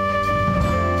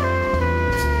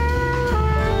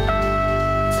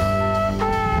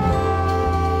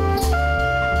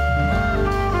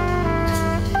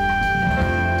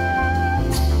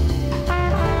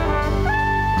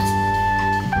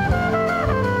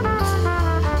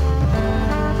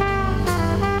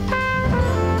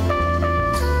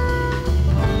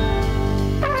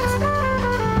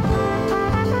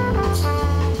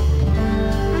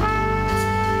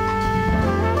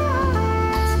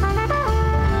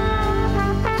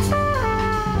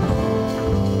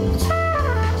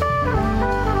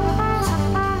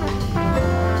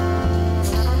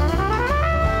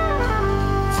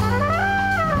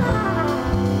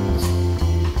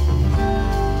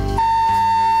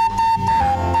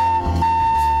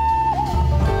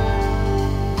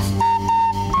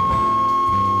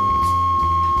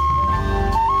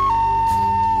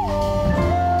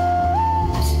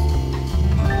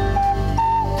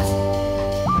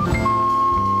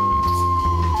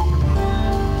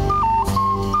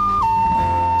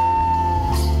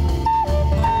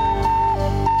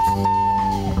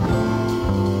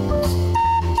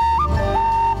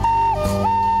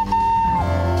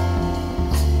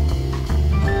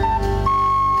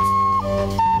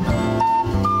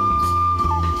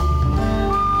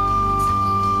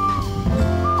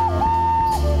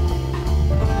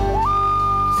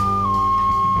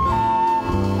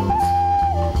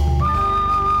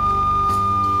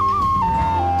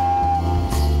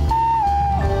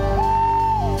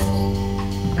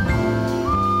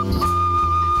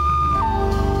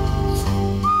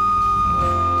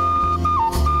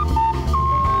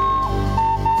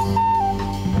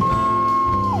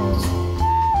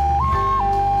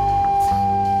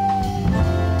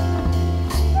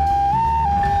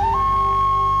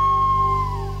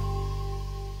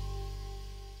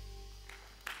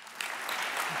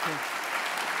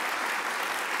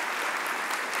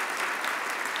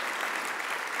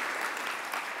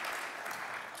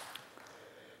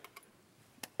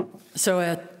 So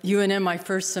at UNM, my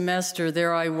first semester,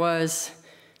 there I was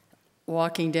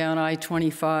walking down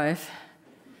I-25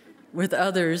 with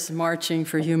others marching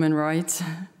for human rights.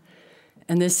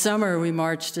 And this summer, we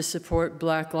marched to support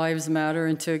Black Lives Matter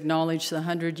and to acknowledge the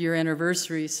 100-year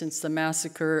anniversary since the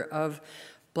massacre of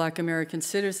Black American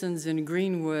citizens in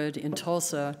Greenwood in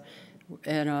Tulsa,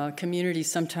 in a community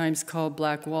sometimes called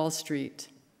Black Wall Street.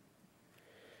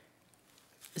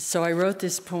 So I wrote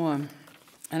this poem,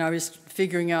 and I was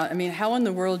figuring out, I mean, how in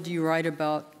the world do you write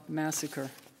about massacre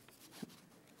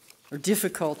or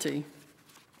difficulty?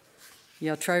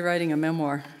 Yeah, try writing a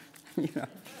memoir, you know,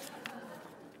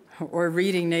 or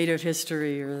reading Native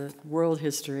history or world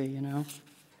history, you know.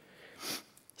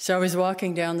 So I was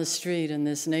walking down the street in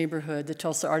this neighborhood. The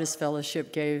Tulsa Artist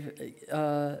Fellowship gave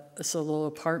us a little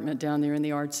apartment down there in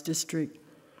the Arts District.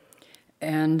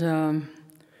 And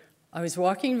I was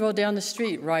walking down the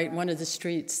street, right, one of the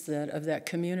streets of that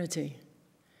community.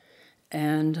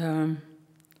 And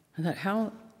I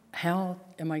thought, how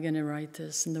am I going to write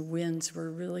this? And the winds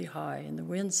were really high. And the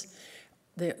winds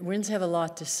have a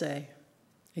lot to say.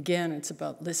 Again, it's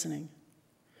about listening.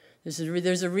 There's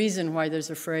a reason why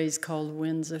there's a phrase called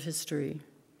winds of history.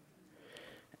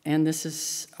 And this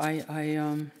is,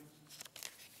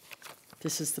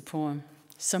 this is the poem,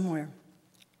 Somewhere.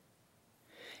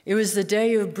 It was the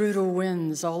day of brutal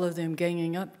winds, all of them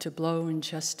ganging up to blow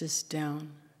injustice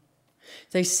down.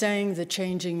 They sang the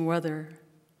changing weather.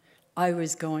 I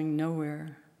was going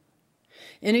nowhere.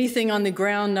 Anything on the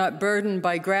ground not burdened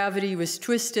by gravity was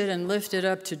twisted and lifted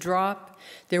up to drop.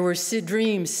 There were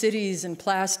dreams, cities, and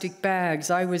plastic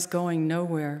bags. I was going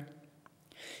nowhere.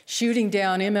 Shooting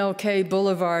down MLK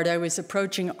Boulevard, I was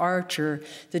approaching Archer,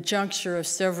 the juncture of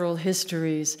several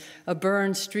histories. A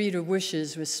burned street of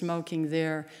wishes was smoking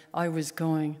there. I was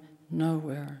going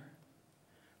nowhere.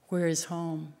 Where is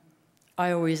home?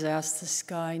 I always ask the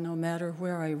sky, no matter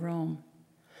where I roam.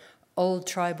 Old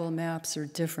tribal maps are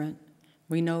different.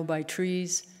 We know by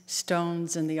trees,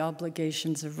 stones, and the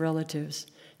obligations of relatives,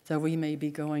 though we may be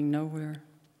going nowhere.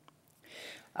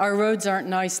 Our roads aren't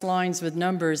nice lines with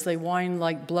numbers. They wind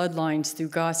like bloodlines through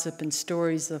gossip and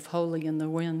stories of holy in the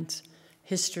winds.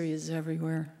 History is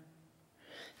everywhere.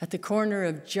 At the corner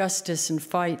of justice and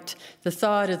fight, the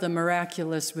thought of the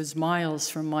miraculous was miles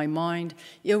from my mind.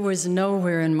 It was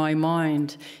nowhere in my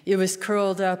mind. It was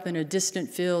curled up in a distant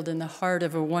field in the heart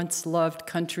of a once-loved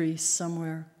country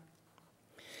somewhere.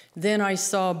 Then I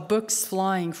saw books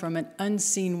flying from an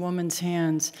unseen woman's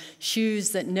hands,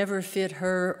 shoes that never fit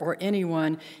her or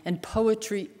anyone, and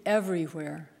poetry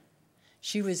everywhere.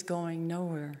 She was going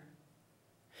nowhere.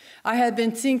 I had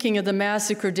been thinking of the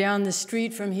massacre down the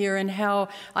street from here and how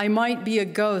I might be a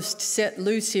ghost set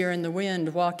loose here in the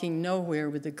wind, walking nowhere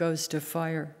with the ghost of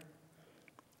fire.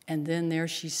 And then there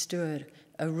she stood,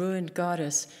 a ruined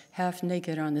goddess, half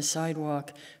naked on the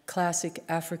sidewalk, classic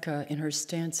Africa in her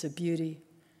stance of beauty.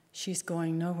 She's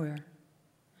going nowhere.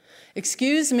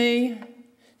 Excuse me,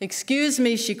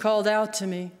 she called out to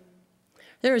me.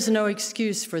 There is no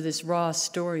excuse for this raw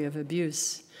story of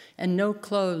abuse, and no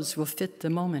clothes will fit the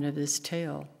moment of this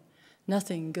tale.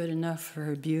 Nothing good enough for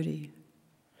her beauty.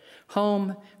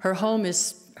 Her home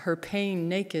is her pain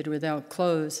naked without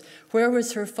clothes. Where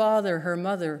was her father, her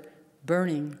mother?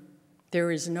 Burning.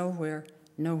 There is nowhere.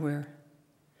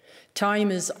 Time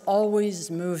is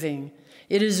always moving.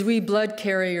 It is we blood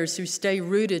carriers who stay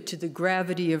rooted to the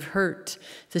gravity of hurt.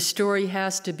 The story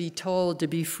has to be told to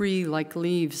be free like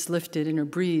leaves lifted in a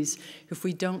breeze. If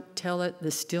we don't tell it,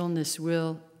 the stillness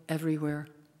will everywhere.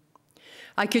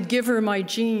 I could give her my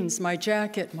jeans, my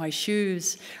jacket, my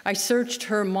shoes. I searched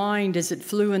her mind as it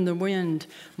flew in the wind.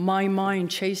 My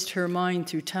mind chased her mind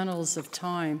through tunnels of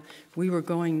time. We were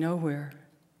going nowhere.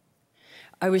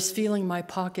 I was feeling my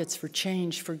pockets for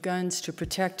change, for guns to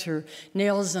protect her,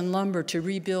 nails and lumber to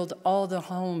rebuild all the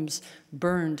homes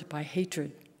burned by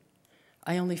hatred.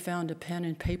 I only found a pen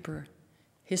and paper.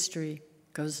 History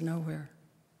goes nowhere.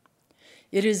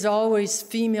 It is always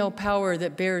female power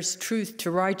that bears truth to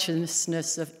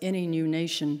righteousness of any new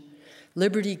nation.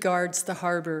 Liberty guards the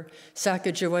harbor,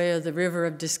 Sacagawea, the river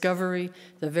of discovery,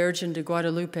 the Virgin de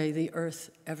Guadalupe, the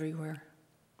earth everywhere.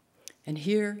 And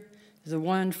here, the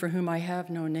one for whom I have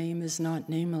no name is not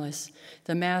nameless.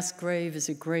 The mass grave is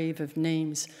a grave of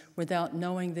names. Without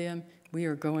knowing them, we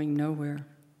are going nowhere.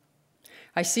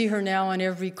 I see her now on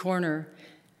every corner.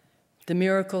 The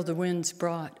miracle the winds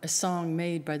brought, a song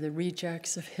made by the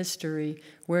rejects of history,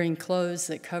 wearing clothes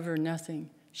that cover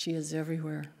nothing. She is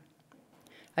everywhere.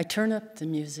 I turn up the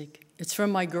music. It's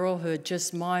from my girlhood,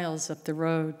 just miles up the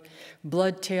road.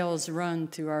 Blood tails run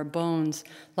through our bones,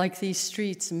 like these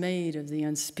streets made of the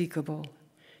unspeakable.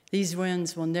 These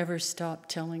winds will never stop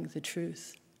telling the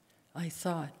truth. I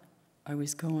thought I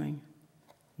was going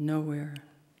nowhere.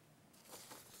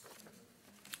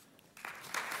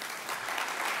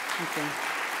 Okay.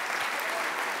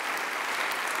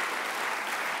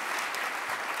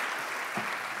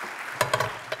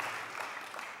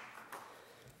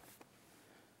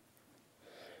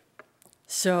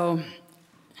 So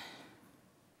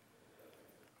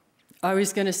I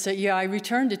was going to say, yeah, I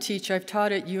returned to teach. I've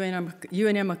taught at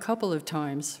UNM a couple of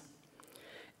times.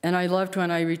 And I loved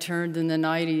when I returned in the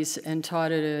 90s and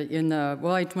taught it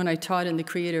when I taught in the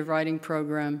creative writing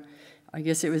program. I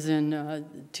guess it was in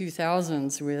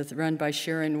 2000s run by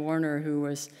Sharon Warner, who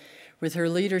was, with her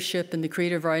leadership in the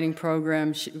creative writing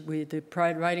program, the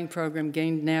writing program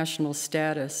gained national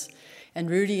status. And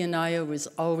Rudy Anaya was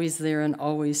always there and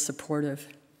always supportive.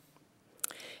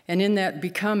 And in that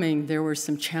becoming, there were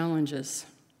some challenges.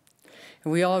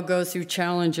 And we all go through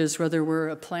challenges, whether we're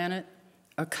a planet,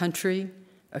 a country,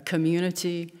 a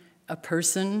community, a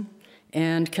person,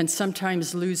 and can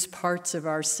sometimes lose parts of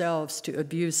ourselves to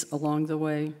abuse along the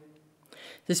way.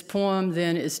 This poem,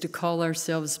 then, is to call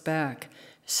ourselves back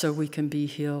so we can be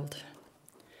healed.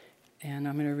 And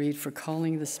I'm going to read For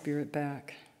Calling the Spirit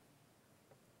Back.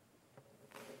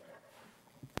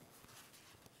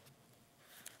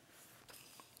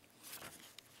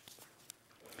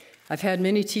 I've had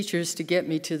many teachers to get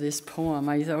me to this poem.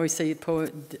 I always say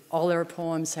all our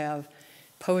poems have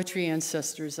poetry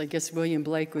ancestors. I guess William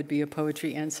Blake would be a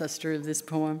poetry ancestor of this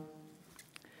poem.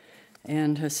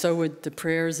 And so would the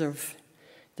prayers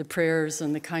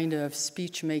and the kind of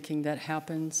speech making that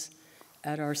happens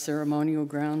at our ceremonial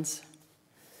grounds.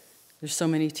 There's so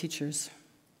many teachers.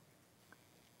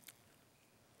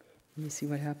 Let me see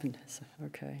what happened.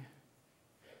 Okay.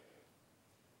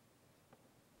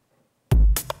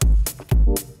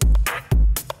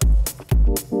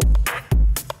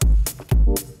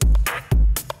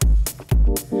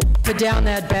 Put down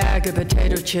that bag of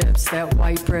potato chips, that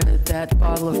white bread, that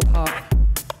bottle of pop.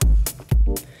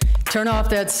 Turn off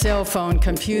that cell phone,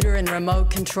 computer, and remote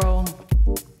control.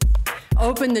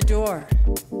 Open the door,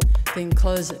 then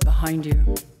close it behind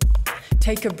you.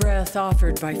 Take a breath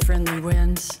offered by friendly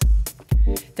winds.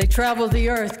 They travel the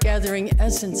earth, gathering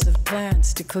essence of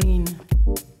plants to clean.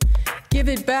 Give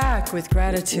it back with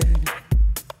gratitude.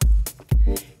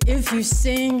 If you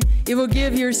sing, it will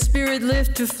give your spirit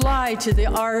lift to fly to the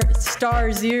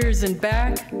star's ears and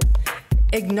back.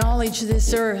 Acknowledge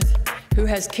this earth who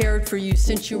has cared for you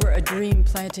since you were a dream,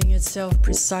 planting itself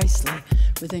precisely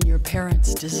within your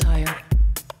parents' desire.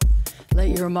 Let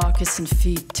your moccasin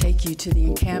feet take you to the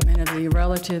encampment of the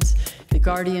relatives, the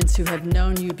guardians who have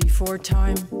known you before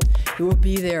time, who will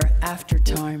be there after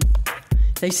time.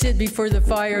 They sit before the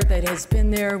fire that has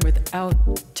been there without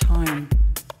time.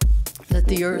 Let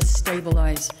the earth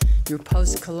stabilize your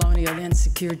post-colonial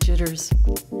insecure jitters.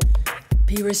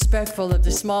 Be respectful of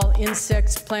the small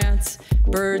insects, plants,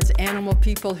 birds, animal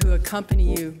people who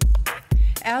accompany you.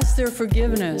 Ask their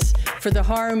forgiveness for the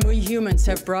harm we humans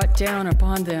have brought down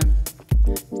upon them.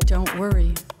 Don't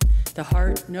worry, the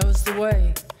heart knows the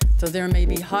way, though there may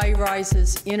be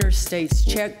high-rises, interstates,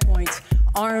 checkpoints,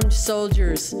 armed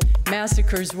soldiers,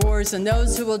 massacres, wars, and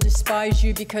those who will despise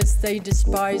you because they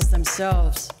despise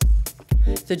themselves.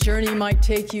 The journey might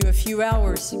take you a few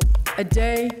hours, a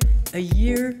day, a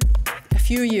year, a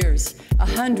few years,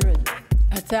 100,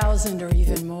 1,000, or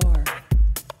even more.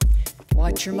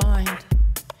 Watch your mind.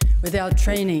 Without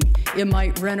training, it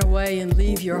might run away and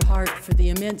leave your heart for the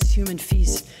immense human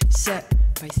feast set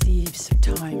by thieves of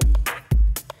time.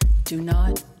 Do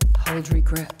not hold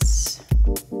regrets.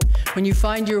 When you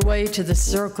find your way to the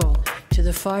circle, to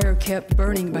the fire kept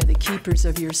burning by the keepers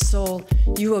of your soul,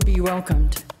 you will be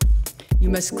welcomed. You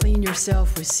must clean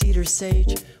yourself with cedar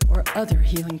sage or other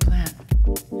healing plant.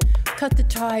 Cut the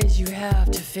ties you have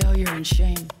to failure and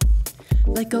shame.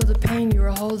 Let go the pain you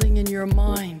are holding in your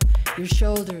mind, your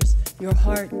shoulders, your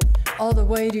heart, all the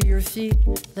way to your feet.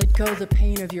 Let go the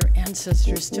pain of your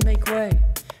ancestors to make way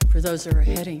for those who are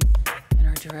heading in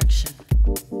our direction.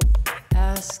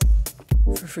 Ask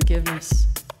for forgiveness.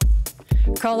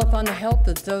 Call upon the help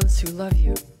of those who love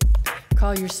you.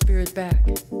 Call your spirit back.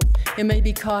 It may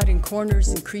be caught in corners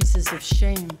and creases of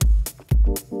shame,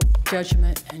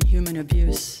 judgment, and human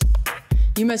abuse.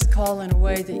 You must call in a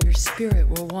way that your spirit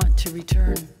will want to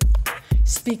return.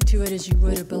 Speak to it as you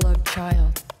would a beloved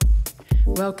child.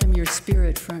 Welcome your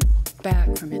spirit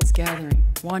back from its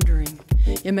wandering.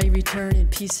 It may return in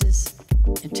pieces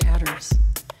and tatters.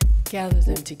 Gather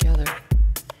them together.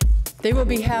 They will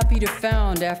be happy to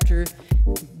found after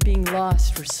being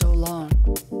lost for so long.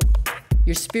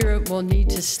 Your spirit will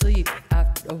need to sleep a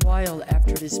while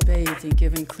after it is bathed and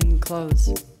given clean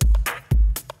clothes.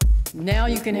 Now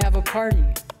you can have a party.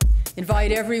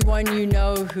 Invite everyone you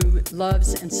know who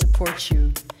loves and supports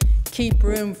you. Keep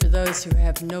room for those who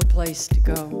have no place to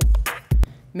go.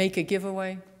 Make a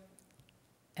giveaway,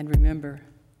 and remember,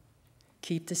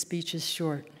 keep the speeches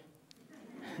short.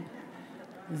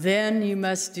 Then you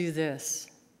must do this.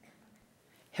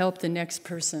 help the next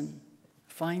person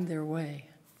find their way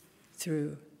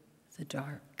through the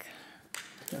dark.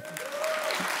 Thank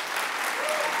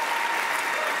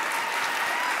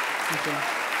you.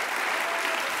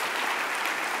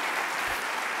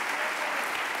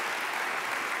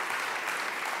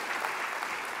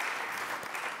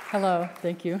 Hello,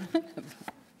 thank you.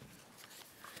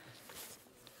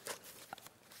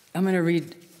 I'm going to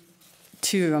read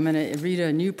two. I'm going to read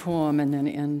a new poem and then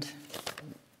end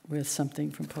with something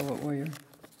from Poet Warrior.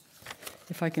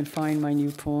 If I can find my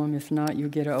new poem. If not, you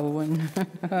get Owen.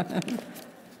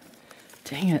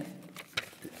 Dang it.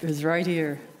 It was right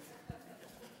here.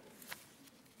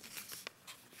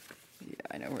 Yeah,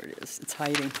 I know where it is. It's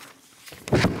hiding.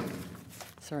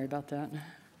 Sorry about that.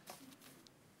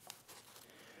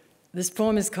 This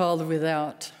poem is called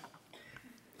Without.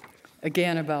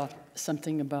 Again, about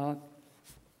something about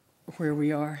where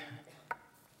we are.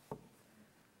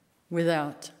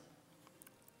 Without.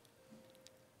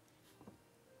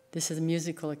 This is a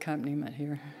musical accompaniment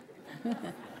here.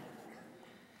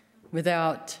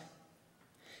 Without.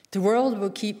 The world will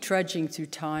keep trudging through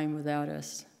time without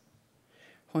us.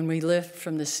 When we lift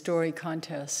from the story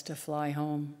contest to fly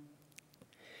home,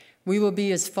 we will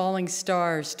be as falling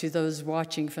stars to those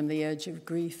watching from the edge of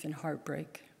grief and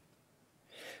heartbreak.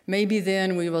 Maybe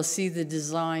then we will see the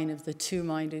design of the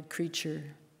two-minded creature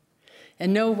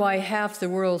and know why half the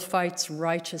world fights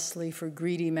righteously for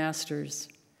greedy masters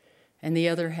and the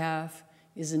other half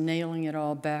is nailing it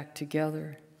all back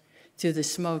together through the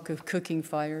smoke of cooking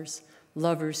fires,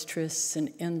 lovers' trysts,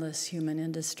 and endless human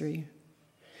industry.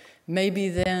 Maybe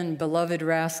then, beloved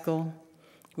rascal,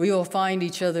 we will find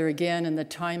each other again in the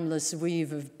timeless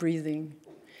weave of breathing.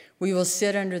 We will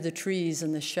sit under the trees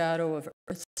in the shadow of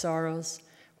earth's sorrows,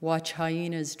 watch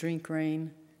hyenas drink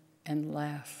rain, and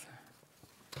laugh.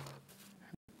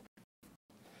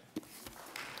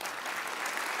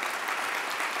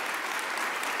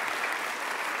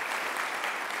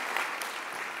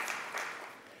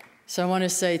 So I want to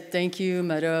say thank you,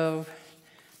 Mado,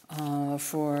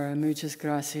 for muchas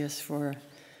gracias for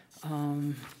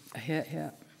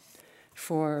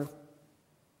for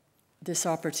this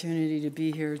opportunity to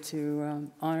be here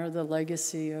to honor the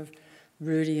legacy of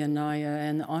Rudy Anaya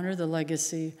and honor the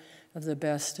legacy of the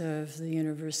best of the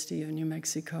University of New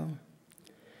Mexico.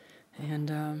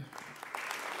 And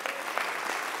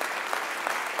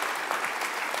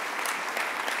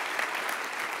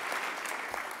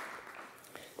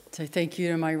so thank you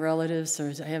to my relatives.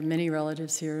 I have many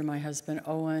relatives here, my husband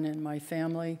Owen and my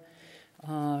family,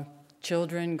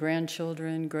 children,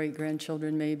 grandchildren,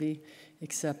 great-grandchildren maybe,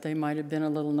 except they might have been a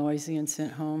little noisy and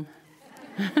sent home.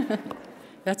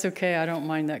 That's okay, I don't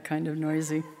mind that kind of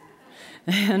noisy.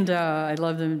 And I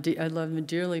love them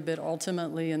dearly, but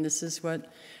ultimately, and this is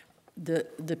what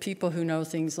the people who know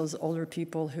things, those older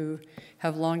people who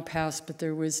have long passed, but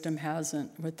their wisdom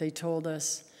hasn't, what they told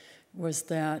us was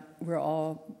that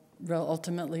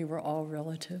ultimately we're all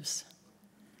relatives.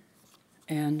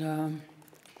 And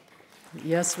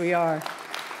yes, we are.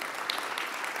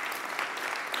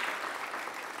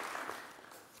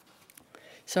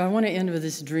 So I want to end with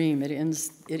this dream. It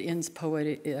ends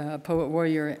Poet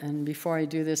Warrior. And before I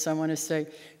do this, I want to say,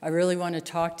 I really want to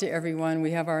talk to everyone.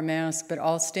 We have our mask, but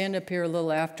I'll stand up here a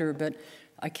little after, but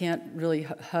I can't really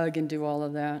hug and do all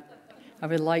of that. I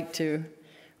would like to,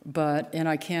 and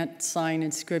I can't sign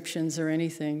inscriptions or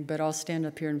anything, but I'll stand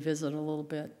up here and visit a little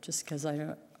bit, just because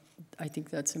I think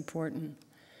that's important.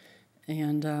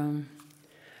 And,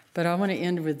 but I want to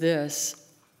end with this.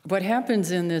 What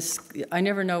happens in this, I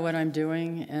never know what I'm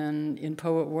doing, and in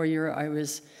Poet Warrior I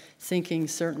was thinking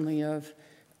certainly of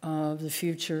the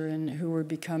future and who we're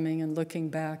becoming and looking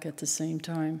back at the same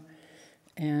time.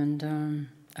 And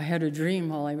I had a dream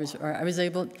while I was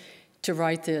able to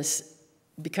write this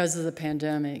because of the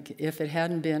pandemic. If it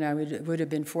hadn't been, I would have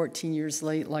been 14 years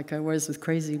late like I was with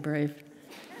Crazy Brave.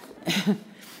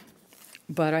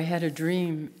 But I had a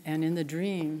dream, and in the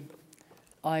dream,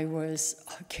 I was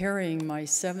carrying my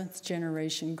 7th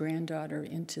generation granddaughter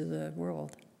into the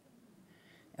world.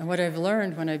 And what I've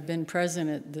learned when I've been present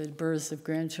at the births of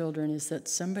grandchildren is that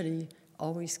somebody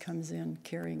always comes in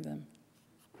carrying them.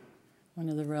 One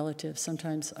of the relatives,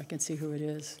 sometimes I can see who it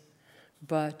is,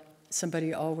 but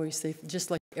somebody always, just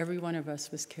like every one of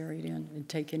us was carried in and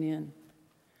taken in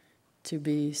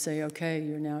to say, okay,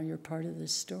 you're part of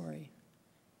this story.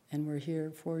 And we're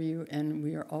here for you, and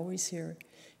we are always here.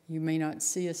 You may not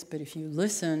see us, but if you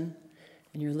listen,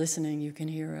 and you're listening, you can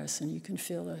hear us and you can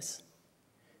feel us.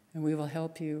 And we will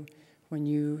help you when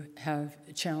you have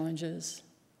challenges.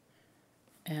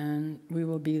 And we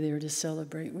will be there to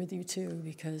celebrate with you too,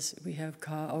 because we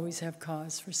always have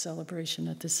cause for celebration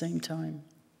at the same time.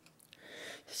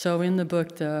 So in the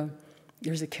book,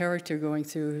 there's a character going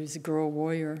through who's a girl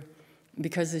warrior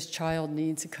because this child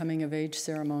needs a coming-of-age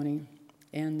ceremony,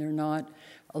 and they're not,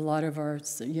 a lot of our,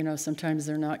 sometimes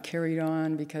they're not carried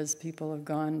on because people have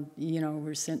gone,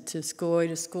 were sent to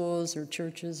schools or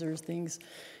churches or things,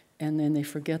 and then they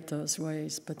forget those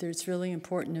ways. But it's really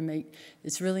important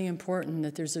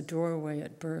that there's a doorway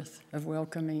at birth of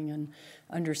welcoming and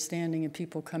understanding and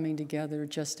people coming together,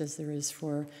 just as there is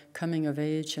for coming of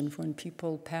age and when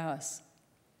people pass.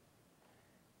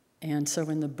 And so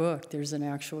in the book, there's an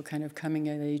actual kind of coming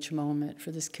of age moment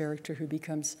for this character who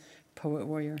becomes poet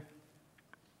warrior.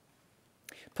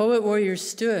 Poet warrior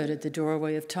stood at the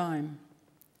doorway of time.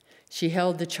 She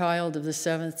held the child of the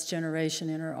 7th generation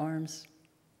in her arms,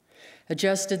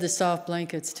 adjusted the soft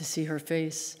blankets to see her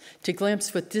face, to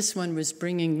glimpse what this one was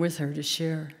bringing with her to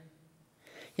share.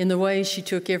 In the way she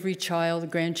took every child,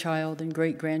 grandchild, and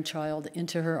great-grandchild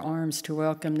into her arms to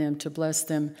welcome them, to bless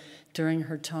them during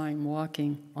her time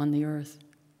walking on the earth.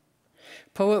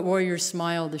 Poet warrior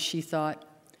smiled as she thought,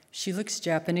 she looks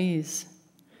Japanese.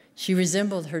 She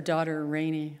resembled her daughter,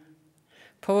 Rainey.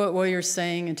 Poet warrior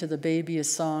sang into the baby a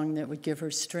song that would give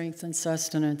her strength and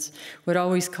sustenance, would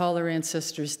always call her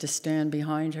ancestors to stand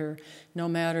behind her, no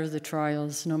matter the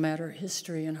trials, no matter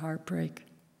history and heartbreak.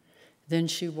 Then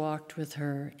she walked with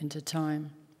her into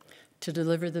time to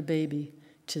deliver the baby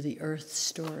to the earth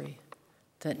story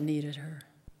that needed her.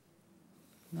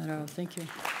 Maro, thank you.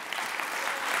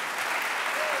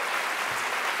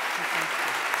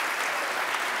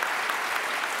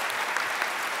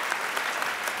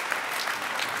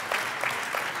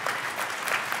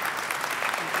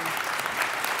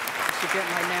 Get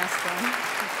my mask on.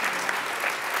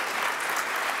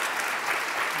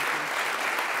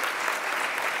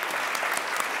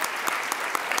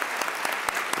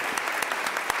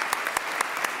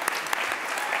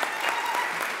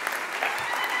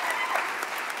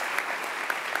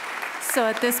 So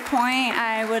at this point,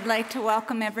 I would like to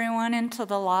welcome everyone into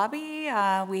the lobby.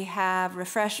 We have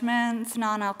refreshments,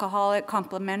 non-alcoholic,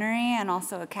 complimentary, and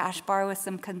also a cash bar with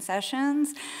some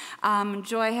concessions.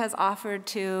 Joy has offered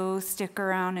to stick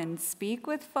around and speak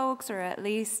with folks, or at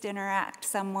least interact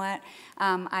somewhat.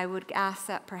 I would ask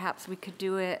that perhaps we could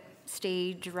do it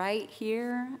stage right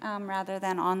here rather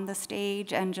than on the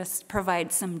stage, and just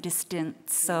provide some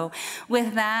distance. So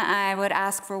with that, I would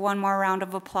ask for one more round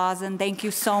of applause, and thank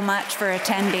you so much for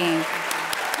attending.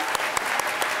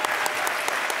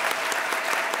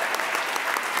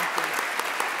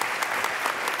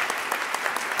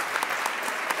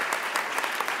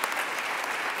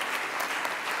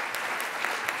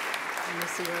 Let me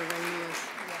see where Rainey is.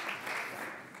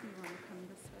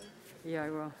 Yeah, I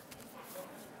will.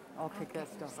 I'll pick that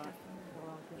stuff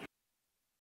up.